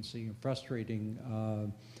efficiency and frustrating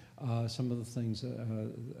some of the things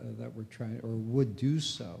that we're trying or would do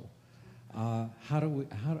so. How do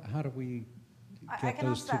we I can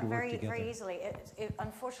answer that very easily.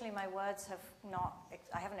 Unfortunately, my words have not.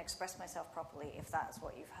 I haven't expressed myself properly. If that's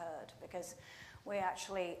what you've heard, because we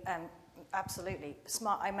actually absolutely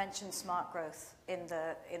smart. I mentioned smart growth in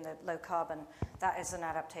the low carbon. That is an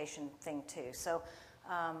adaptation thing too. So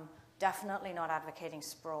definitely not advocating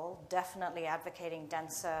sprawl. Definitely advocating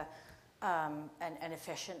denser and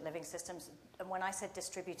efficient living systems. And when I said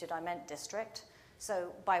distributed, I meant district.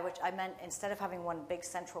 So by which I meant instead of having one big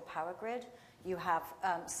central power grid, you have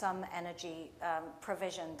some energy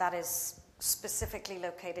provision that is specifically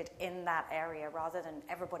located in that area rather than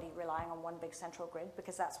everybody relying on one big central grid,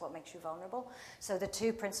 because that's what makes you vulnerable. So the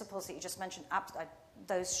two principles that you just mentioned,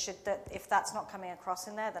 if that's not coming across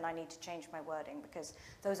in there, then I need to change my wording, because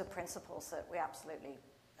those are principles that we absolutely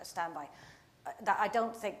stand by. I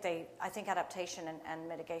think adaptation and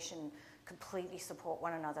mitigation completely support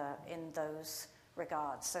one another in those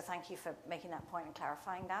regards. So thank you for making that point and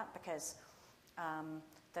clarifying that, because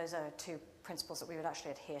those are two principles that we would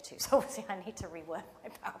actually adhere to. So obviously I need to reword my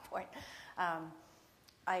PowerPoint.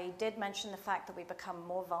 I did mention the fact that we become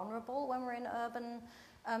more vulnerable when we're in urban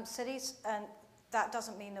cities, and that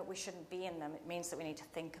doesn't mean that we shouldn't be in them. It means that we need to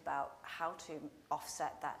think about how to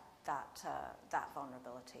offset that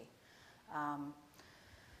vulnerability.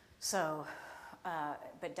 So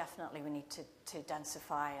but definitely we need to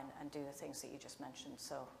densify and do the things that you just mentioned.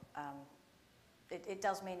 So it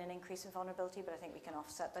does mean an increase in vulnerability, but I think we can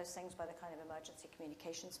offset those things by the kind of emergency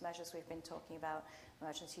communications measures we've been talking about,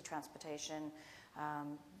 emergency transportation,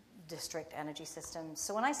 district energy systems.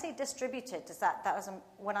 So when I say distributed, does that doesn't,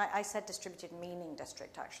 when I said distributed, meaning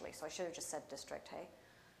district actually, so I should have just said district, hey?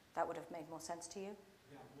 That would have made more sense to you?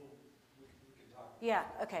 Yeah, we can talk. Yeah,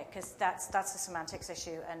 okay, because that's a semantics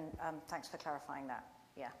issue, and thanks for clarifying that.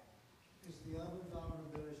 Yeah. Is the urban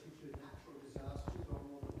vulnerability to natural disasters or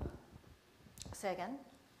more than that? Say again?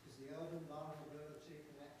 Is the urban vulnerability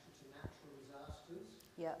connected to natural disasters?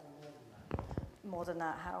 Yeah. Or more than that? More than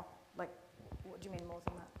that, how? Like, what do you mean more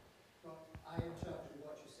than that? Well, I interpreted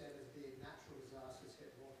what you said as being natural disasters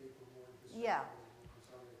hit more people, more infrastructure. Yeah.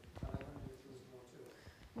 But I wondered if there was more to it.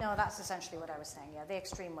 No, that's essentially what I was saying, yeah. The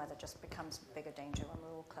extreme weather just becomes a bigger danger when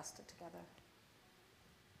we're all clustered together.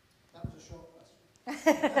 That was a short question.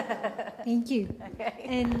 Thank you. Okay.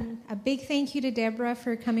 And a big thank you to Deborah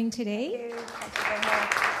for coming today. Thank you. Thank you very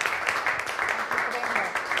much.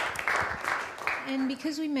 And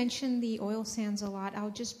because we mentioned the oil sands a lot, I'll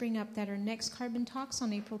just bring up that our next Carbon Talks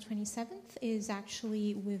on April 27th is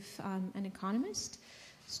actually with an economist.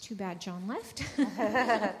 It's too bad John left.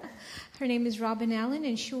 Her name is Robin Allen,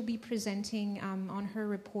 and she'll be presenting on her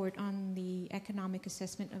report on the economic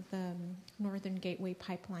assessment of the Northern Gateway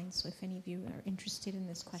Pipeline. So if any of you are interested in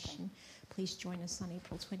this question, please join us on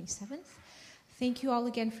April 27th. Thank you all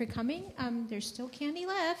again for coming. There's still candy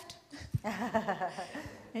left.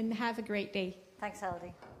 And have a great day. Thanks,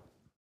 Elodie.